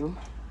try to.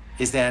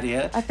 Is that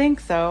it? I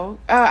think so.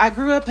 I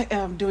grew up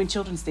doing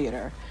children's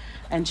theater,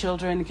 and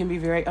children can be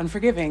very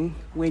unforgiving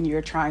when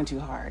you're trying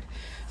too hard.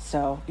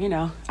 So,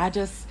 I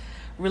just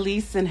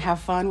release and have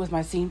fun with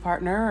my scene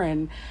partner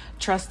and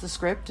trust the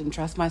script and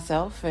trust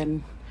myself,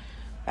 and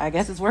I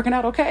guess it's working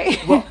out okay.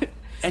 Well,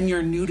 and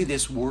you're new to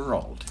this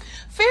world.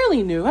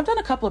 Fairly new. I've done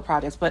a couple of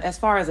projects, but as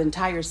far as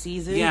entire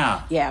season,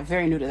 yeah,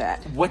 very new to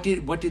that. What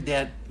did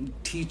that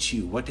teach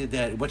you? What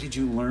did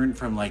you learn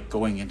from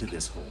going into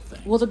this whole thing?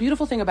 Well, the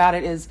beautiful thing about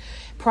it is,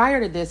 prior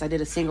to this, I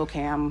did a single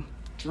cam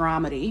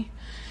dramedy,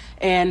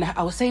 and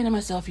I was saying to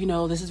myself,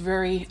 this is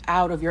very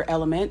out of your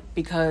element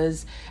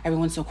because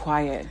everyone's so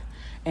quiet,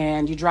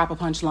 and you drop a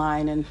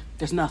punchline and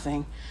there's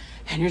nothing.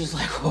 And you're just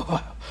like, whoa,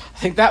 I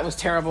think that was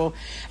terrible.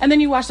 And then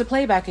you watch the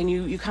playback and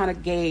you kind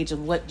of gauge of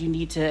what you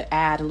need to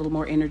add a little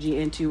more energy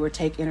into or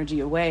take energy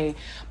away.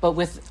 But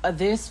with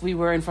this, we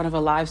were in front of a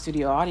live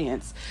studio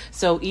audience.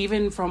 So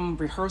even from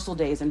rehearsal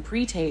days and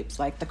pre-tapes,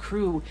 the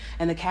crew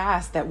and the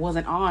cast that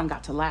wasn't on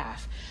got to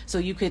laugh. So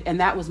you could, and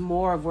that was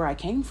more of where I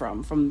came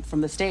from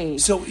the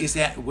stage. So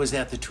was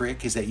that the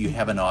trick? Is that you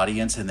have an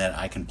audience and that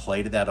I can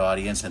play to that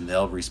audience and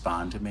they'll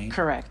respond to me?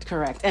 Correct.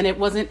 And it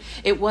wasn't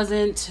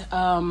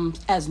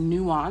as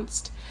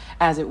nuanced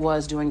as it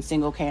was doing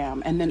single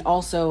cam. And then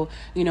also,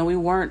 we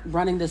weren't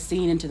running the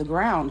scene into the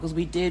ground because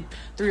we did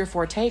 3 or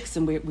 4 takes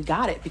and we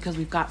got it because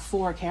we've got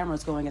 4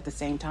 cameras going at the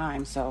same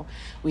time. So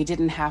we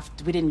didn't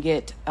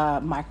get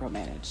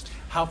micromanaged.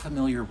 How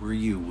familiar were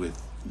you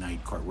with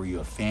Night Court? Were you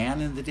a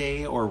fan in the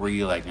day, or were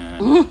you like,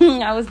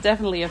 I was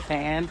definitely a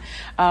fan.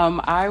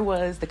 I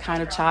was the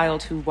kind of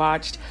child who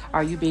watched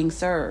Are You Being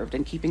Served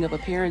and Keeping Up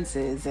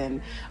Appearances,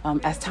 and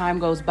As Time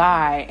Goes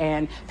By,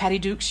 and Patty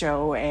Duke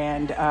Show,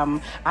 and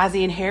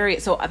Ozzie and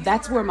Harriet. So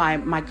that's where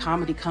my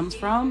comedy comes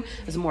from,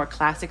 is a more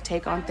classic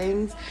take on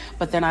things.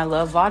 But then I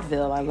love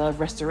vaudeville. I love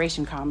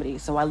restoration comedy.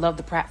 So I love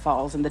the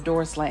pratfalls and the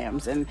door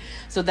slams. And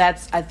so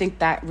I think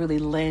that really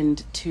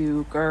lend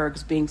to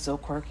Gergs being so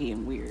quirky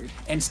and weird.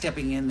 and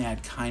stepping in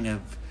that kind of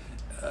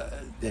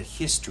the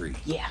history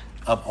Yeah.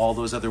 of all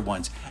those other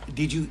ones.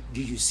 Did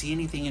you see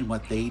anything in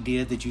what they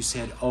did that you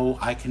said, oh,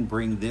 I can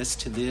bring this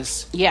to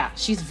this? Yeah,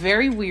 she's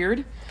very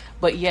weird,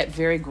 but yet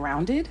very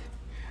grounded,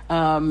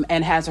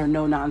 and has her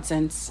no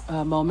nonsense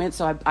moment.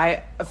 So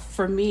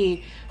for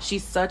me,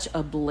 she's such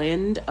a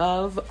blend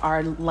of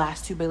our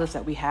last two bailiffs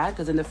that we had,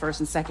 because in the first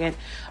and second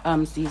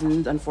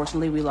seasons,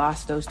 unfortunately, we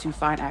lost those two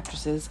fine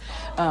actresses.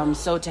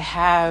 So to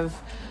have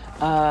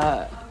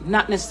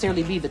not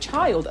necessarily be the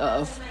child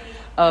of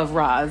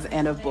Roz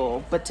and of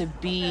Bull, but to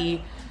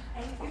be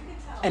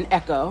an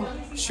echo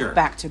Sure.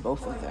 back to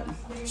both of them.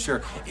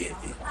 Sure.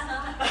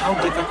 How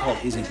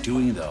difficult is it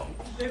doing, though,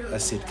 a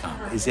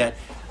sitcom? Is that,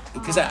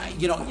 because,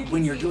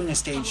 when you're doing a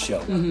stage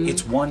show,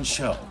 it's one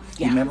show.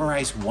 Yeah. You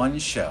memorize one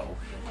show,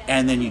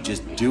 and then you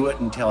just do it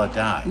until it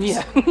dies.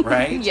 Yeah.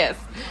 Right? Yes.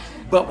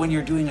 But when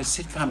you're doing a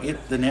sitcom,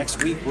 the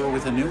next week we're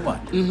with a new one.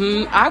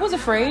 I was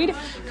afraid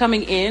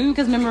coming in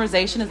because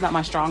memorization is not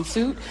my strong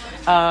suit.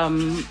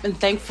 And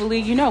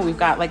thankfully, we've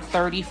got like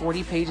 30,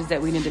 40 pages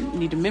that we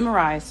need to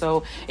memorize.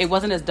 So it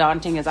wasn't as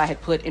daunting as I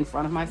had put in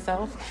front of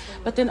myself.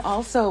 But then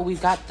also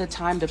we've got the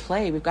time to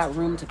play. We've got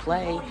room to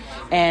play.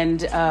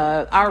 And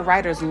our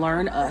writers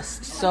learn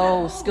us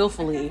so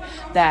skillfully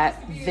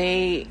that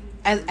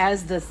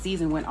as the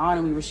season went on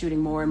and we were shooting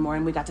more and more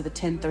and we got to the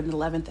 10th and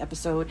 11th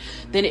episode,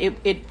 then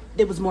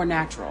it was more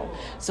natural.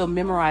 So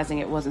memorizing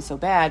it wasn't so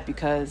bad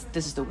because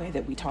this is the way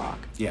that we talk.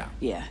 Yeah.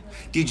 Yeah.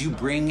 Did you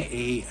bring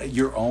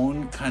your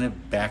own kind of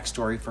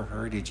backstory for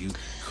her? Did you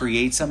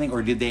create something,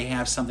 or did they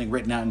have something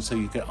written out and so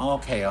you could,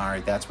 okay, all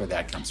right, that's where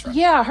that comes from?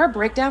 Yeah, her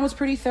breakdown was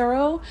pretty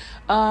thorough.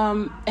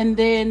 And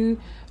then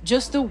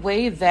just the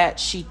way that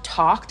she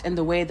talked and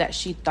the way that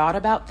she thought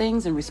about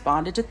things and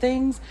responded to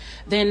things,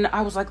 then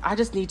I was like, I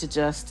just need to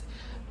just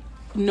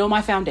know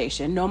my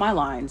foundation, know my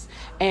lines,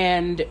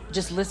 and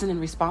just listen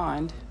and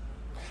respond.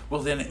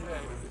 Well, then,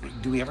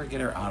 do we ever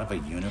get her out of a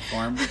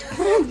uniform?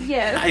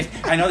 Yes.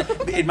 I know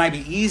that it might be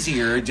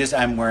easier, just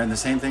I'm wearing the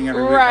same thing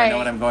every week. I Right, know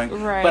what I'm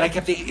going. right. But I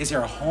kept thinking, is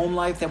there a home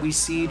life that we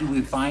see? Do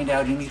we find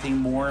out anything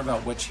more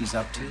about what she's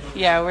up to?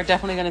 Yeah, we're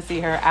definitely going to see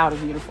her out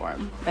of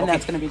uniform, and Okay.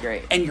 that's going to be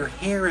great. And your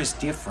hair is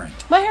different.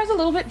 My hair's a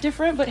little bit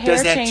different, but hair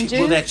Does that changes.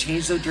 will that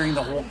change though during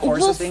the whole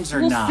course of things, or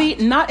we'll not? see.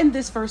 Not in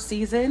this first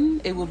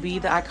season. It will be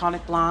the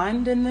iconic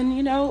blonde, and then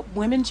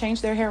women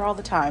change their hair all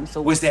the time.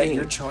 So Was we'll that see.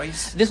 your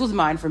choice? This was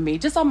mine for me,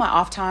 just on my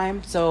off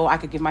time, so I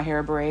could give my hair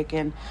a break.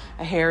 And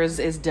hair is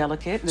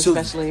delicate, and So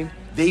especially.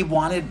 they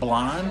wanted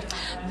blonde.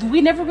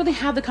 We never really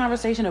had the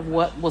conversation of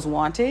what was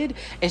wanted.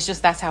 It's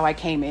just that's how I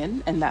came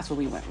in, and that's what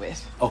we went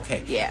with.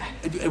 Okay. Yeah.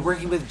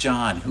 Working with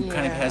John, who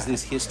kind of Yeah. has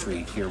this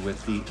history here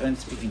with the. And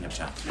speaking of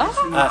John,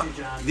 Oh.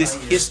 this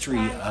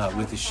history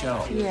with the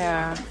show.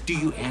 Yeah. Do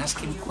you ask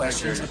him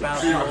questions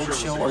about the old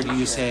show, or do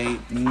you say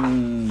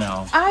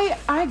no?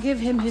 I give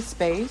him his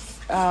space,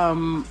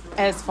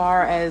 as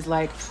far as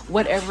like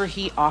whatever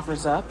he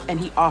offers up, and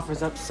he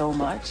offers up so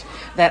much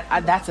that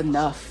that's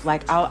enough.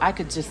 Like I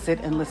could just sit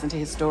and listen to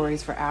his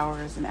stories for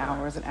hours and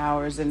hours and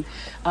hours. And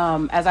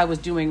as I was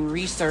doing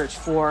research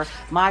for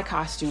my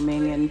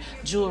costuming and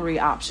jewelry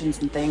options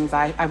and things,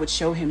 I would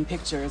show him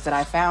pictures that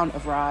I found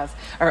of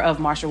of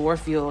Marsha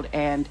Warfield,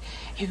 and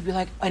he would be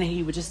like, and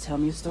he would just tell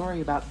me a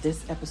story about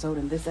this episode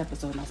and this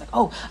episode, and I was like,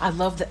 oh, I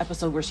love the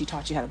episode where she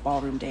taught you how to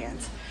ballroom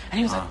dance. And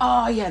he was like,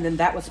 oh yeah, and then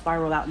that would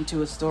spiral out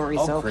into a story.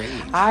 Oh, So great.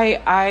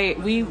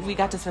 we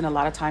got to spend a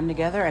lot of time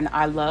together, and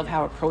I love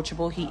how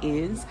approachable he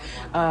is.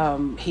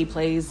 He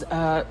plays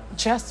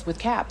chess with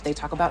Cap. They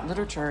talk about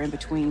literature in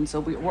between, so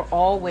we're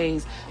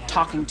always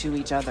talking to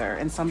each other,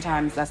 and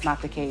sometimes that's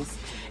not the case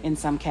in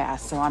some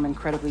casts. So I'm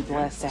incredibly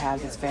blessed to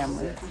have his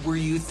family. Were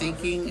you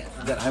thinking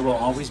that I will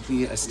always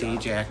be a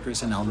stage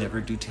actress and I'll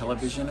never do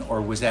television,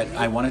 or was that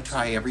I want to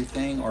try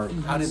everything, or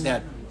how did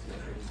that?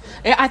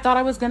 I thought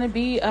I was going to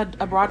be a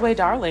Broadway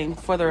darling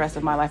for the rest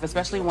of my life,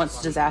 especially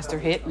once Disaster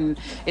hit and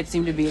it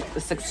seemed to be a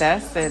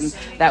success, and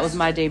that was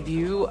my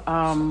debut.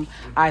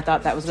 I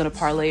thought that was going to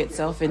parlay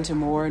itself into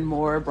more and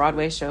more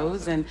Broadway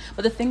shows.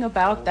 But the thing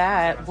about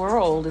that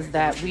world is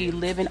that we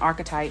live in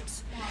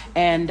archetypes,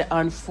 and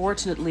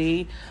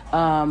unfortunately,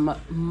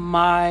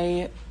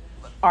 my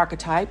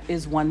archetype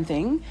is one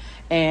thing,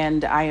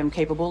 and I am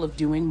capable of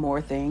doing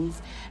more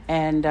things.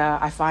 And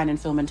I find in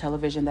film and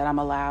television that I'm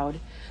allowed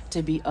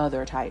to be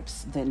other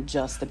types than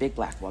just the big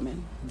black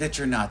woman. That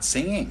you're not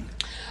singing.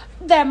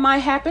 That might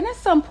happen at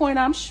some point,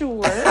 I'm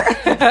sure.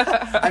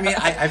 I mean,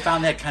 I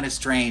found that kind of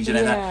strange, and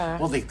I Yeah. thought,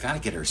 well, they've got to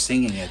get her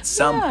singing at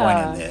some point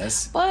in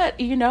this. But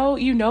you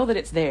know that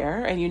it's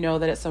there, and you know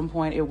that at some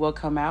point it will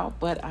come out,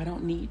 but I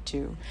don't need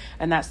to.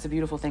 And that's the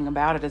beautiful thing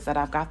about it, is that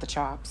I've got the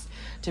chops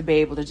to be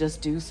able to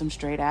just do some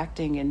straight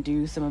acting and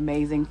do some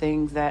amazing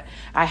things that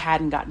I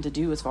hadn't gotten to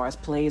do as far as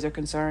plays are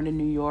concerned in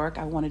New York.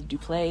 I wanted to do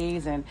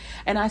plays, and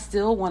I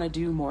still want to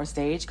do more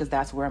stage, because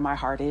that's where my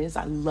heart is.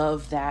 I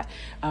love that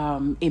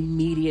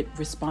immediate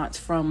response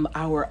from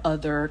our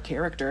other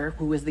character,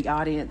 who is the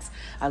audience.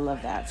 I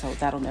love that, so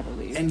that'll never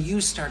leave. And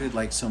you started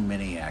like so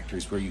many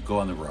actors where you go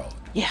on the road.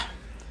 Yeah.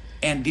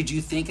 And did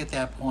you think at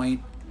that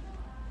point,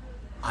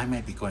 I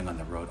might be going on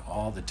the road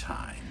all the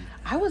time?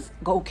 I was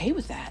okay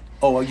with that.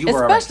 Oh, well, you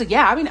were especially,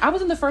 yeah. I mean, I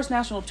was in the first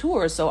national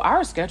tour, so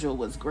our schedule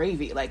was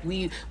gravy. Like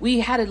we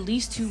had at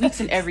least 2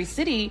 weeks in every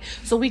city,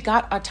 so we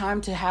got a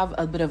time to have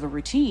a bit of a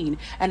routine.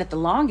 And at the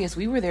longest,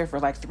 we were there for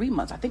like 3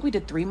 months. I think we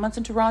did 3 months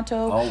in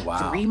Toronto. Oh,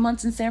 wow. 3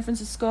 months in San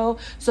Francisco.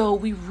 So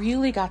we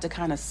really got to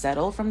kind of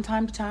settle from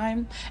time to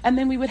time. And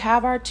then we would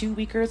have our 2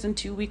 weekers and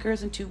 2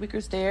 weekers and 2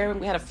 weekers there, and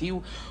we had a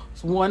few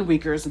 1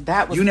 weekers.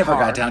 That was You never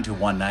hard. got down to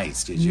one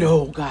night, did you?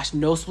 No, gosh,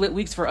 no split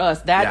weeks for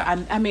us. That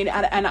Yeah. I mean,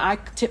 and I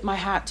tip my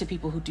hat to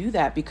people who do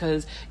that,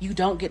 because you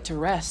don't get to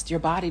rest. Your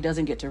body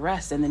doesn't get to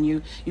rest, and then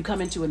you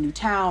come into a new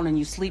town and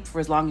you sleep for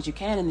as long as you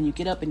can, and then you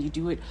get up and you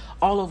do it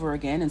all over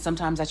again. And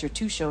sometimes that's your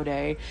 2-show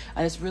day,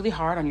 and it's really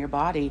hard on your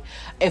body.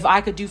 If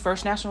I could do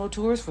first national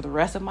tours for the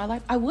rest of my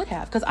life, I would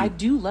have, because I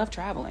do love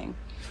traveling.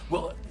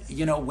 Well,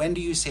 you know, when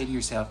do you say to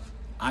yourself,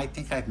 I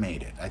think I've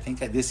made it. I think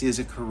that this is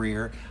a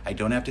career. I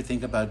don't have to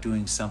think about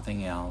doing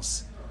something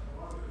else.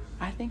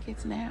 I think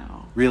it's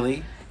now.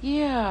 Really?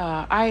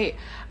 Yeah,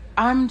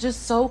 I'm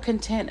just so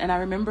content. And I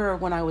remember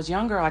when I was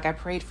younger, like I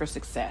prayed for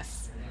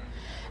success,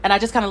 and I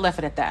just kind of left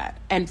it at that.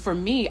 And for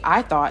me,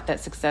 I thought that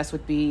success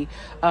would be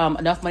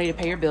enough money to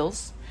pay your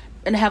bills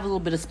and have a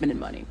little bit of spending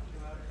money.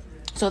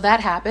 So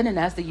that happened, and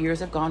as the years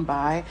have gone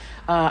by,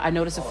 I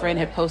noticed a friend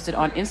had posted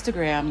on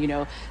Instagram, you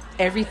know,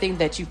 everything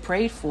that you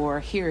prayed for,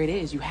 here it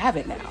is, you have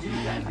it now.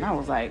 And I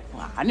was like,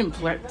 well, I didn't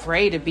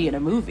pray to be in a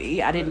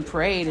movie. I didn't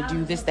pray to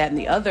do this, that, and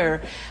the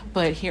other,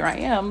 but here I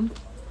am.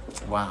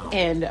 Wow.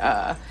 And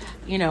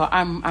you know,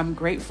 I'm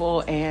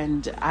grateful,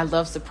 and I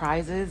love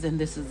surprises, and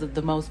this is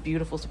the most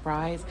beautiful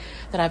surprise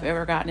that I've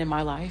ever gotten in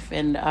my life.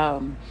 And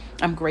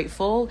I'm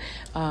grateful,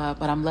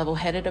 but I'm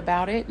level-headed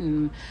about it,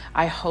 and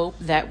I hope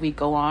that we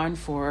go on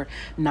for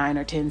 9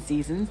 or 10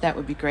 seasons. That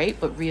would be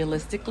great, but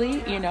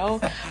realistically, you know,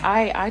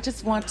 I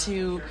just want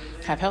to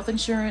have health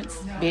insurance,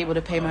 be able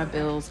to pay my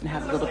bills, and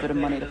have a little bit of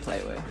money to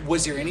play with.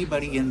 Was there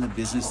anybody in the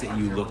business that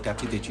you looked up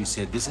to that you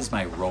said, this is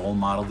my role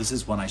model, this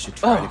is one I should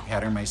try to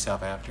pattern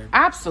myself after?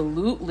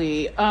 Absolutely.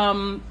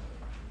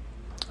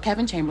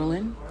 Kevin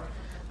Chamberlain.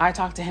 I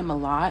talked to him a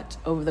lot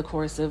over the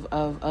course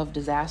of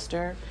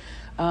Disaster.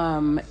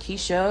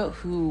 Keisha,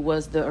 who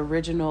was the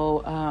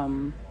original,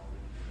 oh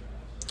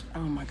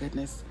my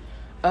goodness,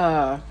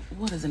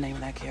 what is the name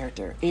of that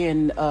character?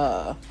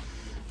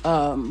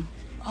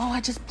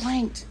 I just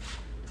blanked.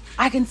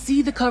 I can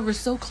see the cover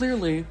so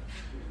clearly.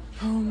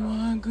 Oh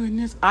my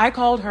goodness. I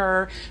called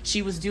her.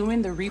 She was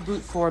doing the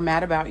reboot for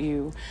Mad About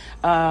You.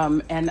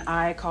 And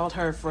I called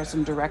her for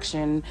some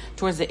direction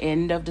towards the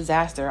end of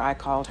Disaster. I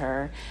called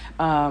her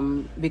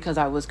because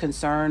I was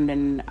concerned,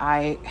 and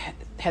I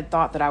had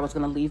thought that I was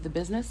going to leave the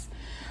business.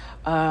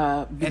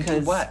 Because And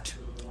do what?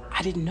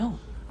 I didn't know.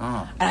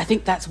 Oh. And I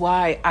think that's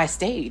why I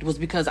stayed, was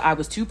because I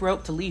was too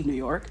broke to leave New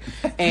York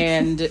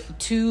and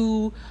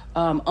too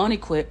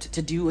unequipped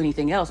to do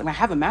anything else. I mean, I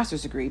have a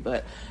master's degree,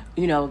 but,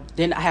 you know,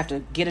 then I have to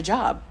get a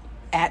job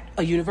at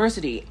a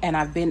university, and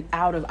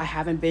I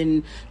haven't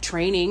been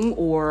training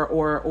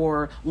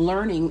or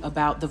learning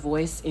about the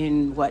voice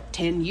in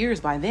 10 years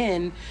by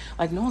then.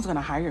 Like, no one's going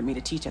to hire me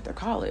to teach at their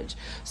college.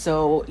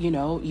 So, you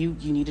know, you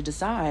need to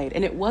decide.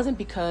 And it wasn't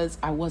because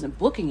I wasn't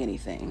booking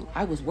anything.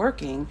 I was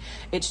working.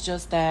 It's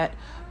just that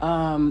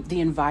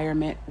the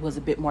environment was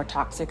a bit more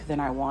toxic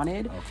than I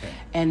wanted. Okay.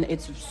 And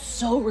it's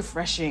so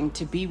refreshing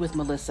to be with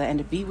Melissa and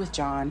to be with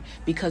John,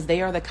 because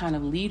they are the kind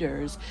of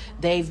leaders.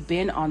 They've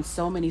been on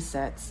so many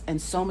sets,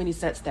 and so many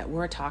sets that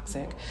were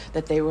toxic,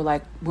 that they were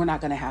like, we're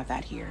not going to have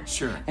that here.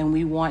 Sure. And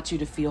we want you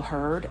to feel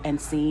heard and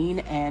seen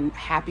and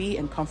happy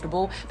and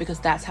comfortable, because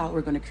that's how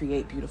we're going to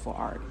create beautiful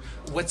art.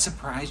 What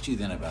surprised you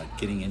then about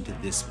getting into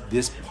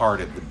this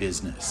part of the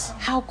business?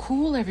 How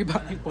cool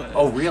everybody was.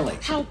 Oh, really?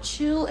 How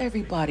chill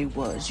everybody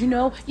was. You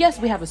know, yes,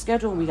 we have a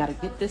schedule and we got to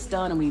get this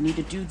done and we need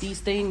to do these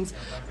things,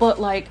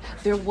 but like,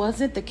 there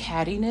wasn't the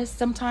cattiness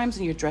sometimes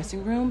in your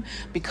dressing room,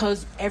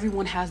 because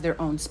everyone has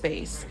their own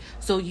space.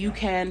 So you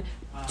can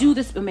do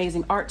this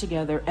amazing art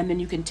together, and then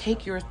you can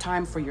take your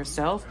time for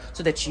yourself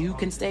so that you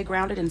can stay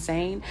grounded and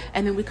sane,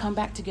 and then we come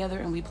back together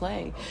and we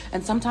play.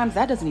 And sometimes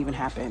that doesn't even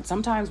happen.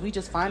 Sometimes we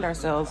just find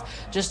ourselves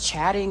just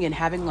chatting and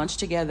having lunch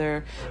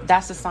together.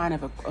 That's a sign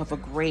of a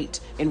great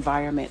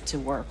environment to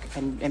work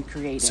and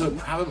create So in. it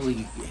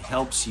probably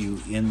helps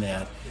you in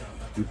that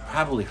you've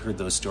probably heard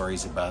those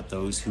stories about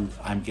those who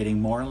I'm getting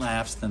more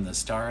laughs than the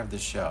star of the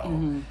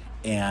show,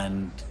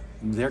 and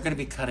they're going to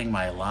be cutting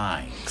my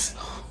lines.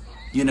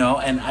 You know,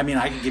 and I mean,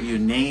 I can give you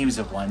names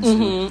of ones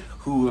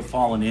who have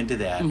fallen into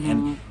that,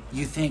 and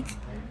you think,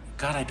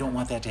 God, I don't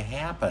want that to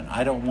happen.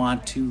 I don't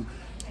want to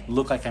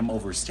look like I'm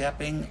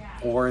overstepping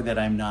or that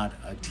I'm not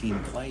a team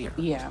player.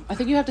 Yeah, I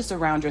think you have to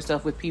surround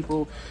yourself with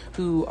people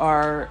who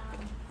are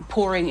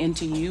pouring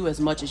into you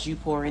as much as you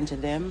pour into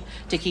them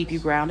to keep you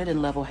grounded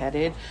and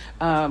level-headed.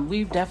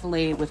 We've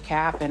definitely, with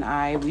Cap and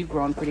I, we've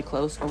grown pretty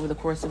close over the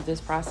course of this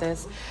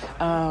process.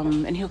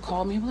 And he'll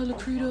call me, I'm like,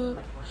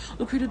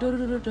 Lakrita,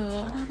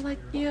 da-da-da-da-da. And I'm like,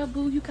 yeah,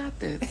 boo, you got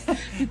this.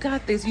 You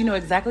got this. You know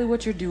exactly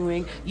what you're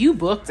doing. You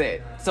booked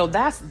it. So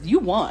you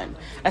won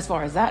as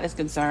far as that is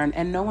concerned.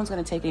 And no one's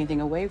going to take anything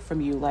away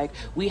from you. Like,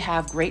 we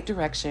have great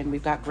direction.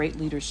 We've got great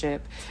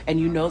leadership. And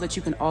you know that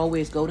you can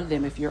always go to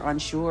them if you're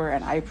unsure.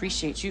 And I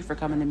appreciate you for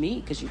coming to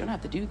me because you don't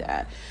have to do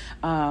that.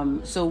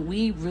 So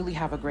we really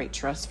have a great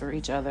trust for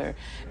each other.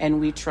 And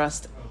we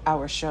trust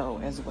our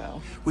show as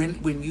well.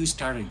 When you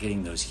started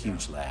getting those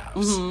huge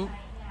laughs,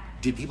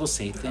 did people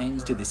say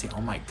things? Did they say,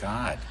 oh my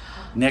God,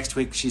 next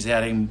week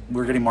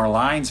we're getting more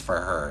lines for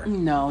her?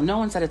 No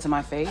one said it to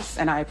my face,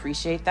 and I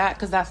appreciate that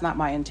because that's not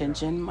my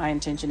intention. My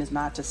intention is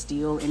not to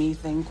steal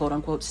anything, quote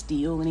unquote,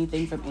 steal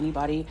anything from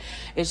anybody.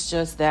 It's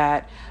just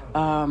that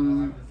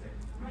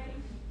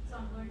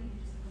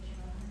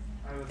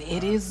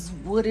it is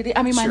what it is.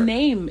 I mean, my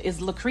name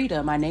is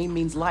Lakrita. My name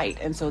means light.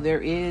 And so there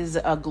is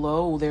a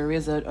glow, there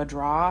is a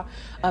draw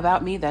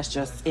about me that's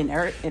just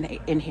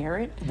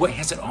inherent. What,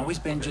 has it always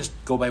been just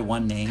go by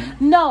one name?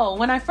 No.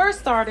 When I first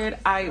started,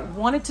 I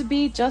wanted to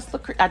be just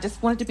Lakrita. I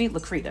just wanted to be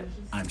Lakrita.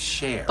 I'm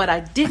Cher. But I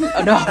didn't.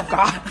 Oh, no,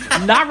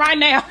 God. Not right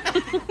now.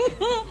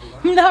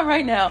 Not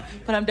right now.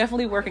 But I'm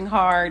definitely working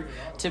hard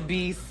to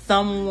be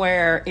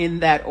somewhere in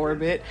that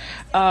orbit.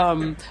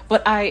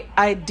 But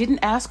I didn't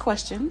ask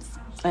questions.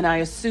 And I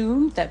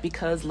assumed that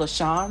because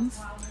LaShawn's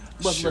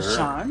was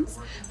LaShawn's,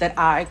 that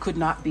I could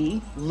not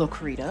be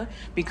Lakrita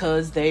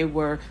because they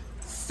were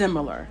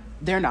similar.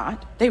 They're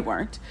not. They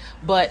weren't.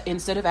 But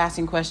instead of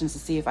asking questions to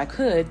see if I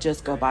could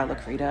just go by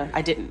Lakrita,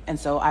 I didn't. And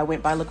so I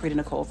went by Lakrita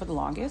Nicole for the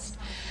longest.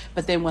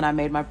 But then when I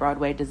made my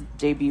Broadway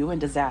debut in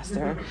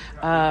Disaster,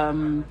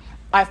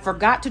 I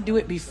forgot to do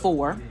it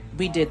before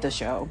we did the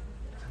show.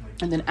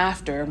 And then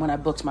after, when I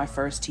booked my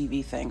first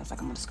TV thing, I was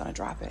like, I'm just going to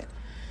drop it.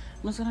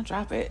 I'm just going to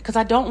drop it because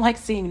I don't like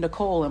seeing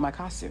Nicole in my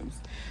costumes.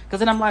 Because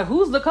then I'm like,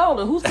 who's Nicole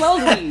and whose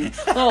clothes are these?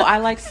 So I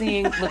like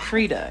seeing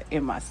Lakrita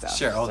in my stuff.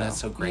 Sure. Oh, that's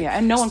so great. Yeah,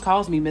 and no one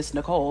calls me Miss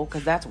Nicole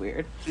because that's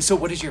weird. So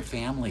what does your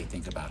family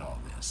think about all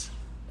this?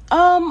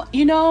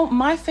 You know,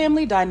 my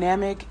family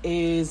dynamic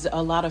is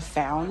a lot of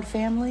found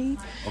family.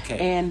 Okay.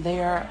 And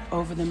they are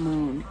over the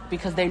moon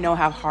because they know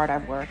how hard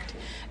I've worked.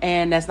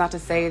 And that's not to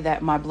say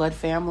that my blood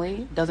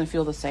family doesn't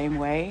feel the same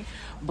way,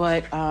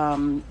 but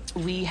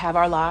we have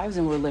our lives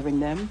and we're living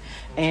them.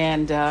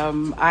 And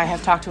I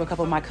have talked to a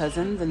couple of my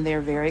cousins and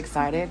they're very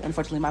excited.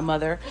 Unfortunately, my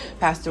mother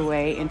passed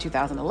away in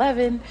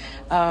 2011,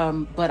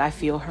 but I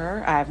feel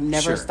her. I've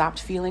never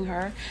stopped feeling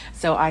her.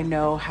 So I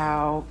know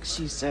how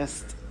she's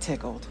just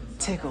tickled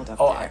up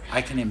there.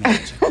 I can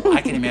imagine.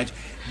 I can imagine.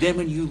 Then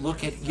when you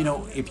look at, you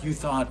know, if you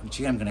thought,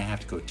 gee, I'm going to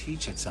have to go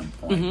teach at some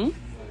point,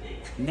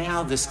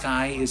 now the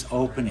sky is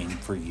opening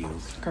for you.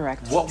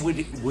 Correct. What would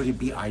it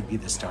be? I'd be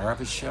the star of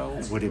a show?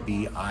 Would it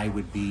be I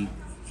would be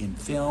in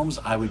films?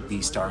 I would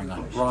be starring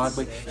on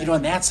Broadway? You know,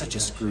 and that's such a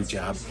screw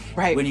job.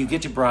 Right. When you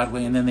get to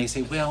Broadway and then they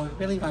say, well, we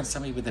really want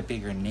somebody with a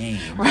bigger name.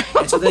 Right.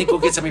 And so they go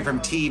get somebody from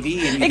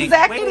TV and you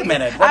think, wait a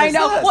minute, what is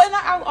know. this? Well,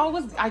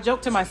 and I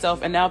joke to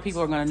myself, and now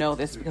people are going to know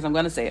this because I'm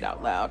going to say it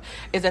out loud,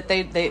 is that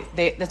they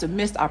that's a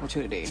missed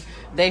opportunity.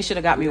 They should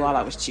have got me while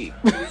I was cheap.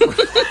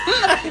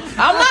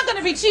 I'm not going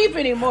to be cheap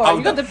anymore.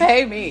 You're going to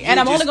pay me. And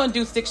I'm only going to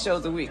do 6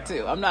 shows a week,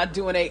 too. I'm not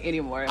doing 8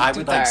 anymore. I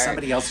would like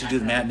somebody else to do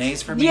the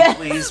matinees for me,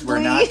 please. We're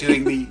please. not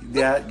doing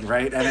that,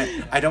 right?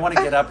 And I don't want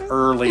to get up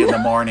early in the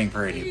morning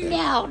for anything.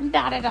 No,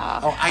 not at all.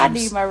 Oh, I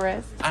need my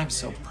rest. I'm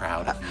so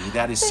proud of you.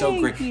 That is so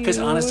great. Because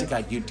honest to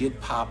God, you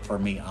did pop for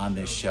me on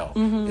this show.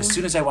 As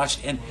soon as I watched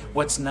it, and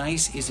what's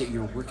nice is that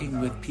you're working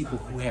with people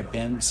who have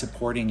been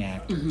supporting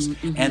actors,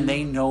 and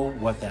they know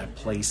what that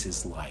place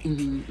is like.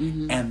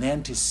 And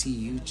then to see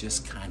you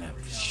just kind of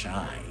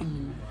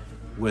shine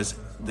was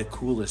the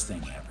coolest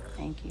thing ever.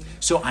 Thank you.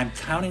 So I'm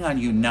counting on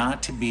you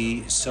not to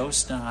be so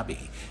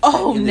snobby.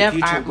 Oh, in the never.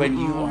 future, when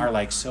you are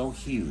like so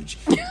huge,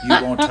 you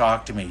won't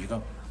talk to me. You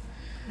go,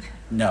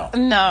 no.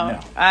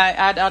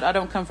 I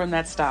don't come from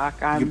that stock.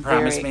 You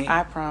promise me?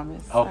 I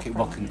promise. Okay,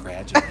 well,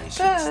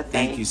 congratulations.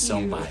 Thank you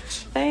so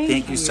much.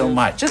 Thank you so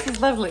much. This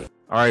is lovely.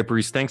 All right,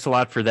 Bruce, thanks a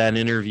lot for that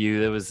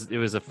interview. It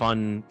was a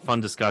fun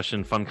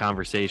discussion, fun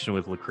conversation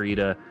with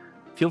Lakrita.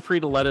 Feel free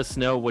to let us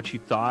know what you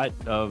thought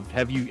of.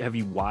 Have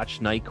you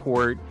watched Night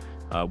Court?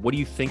 What do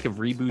you think of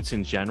reboots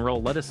in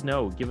general? Let us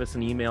know. Give us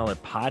an email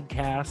at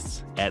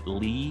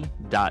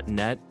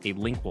podcasts@lee.net. A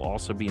link will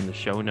also be in the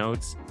show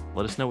notes.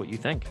 Let us know what you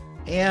think.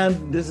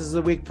 And this is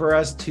the week for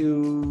us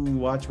to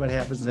watch what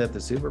happens at the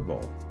Super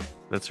Bowl.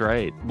 That's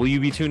right. Will you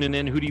be tuning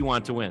in? Who do you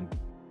want to win?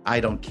 I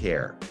don't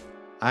care.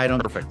 I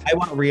don't. Perfect. I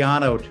want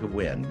Rihanna to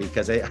win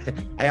because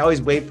I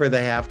always wait for the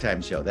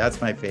halftime show.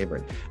 That's my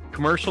favorite.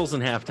 Commercials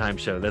and halftime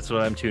show. That's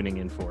what I'm tuning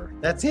in for.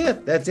 That's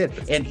it.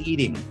 And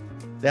eating.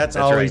 That's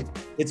always,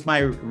 right. It's my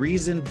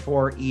reason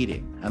for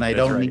eating. And I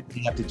don't need to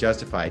have to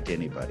justify it to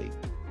anybody.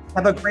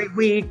 Have a great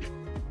week.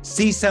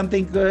 See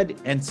something good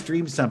and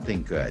stream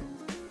something good.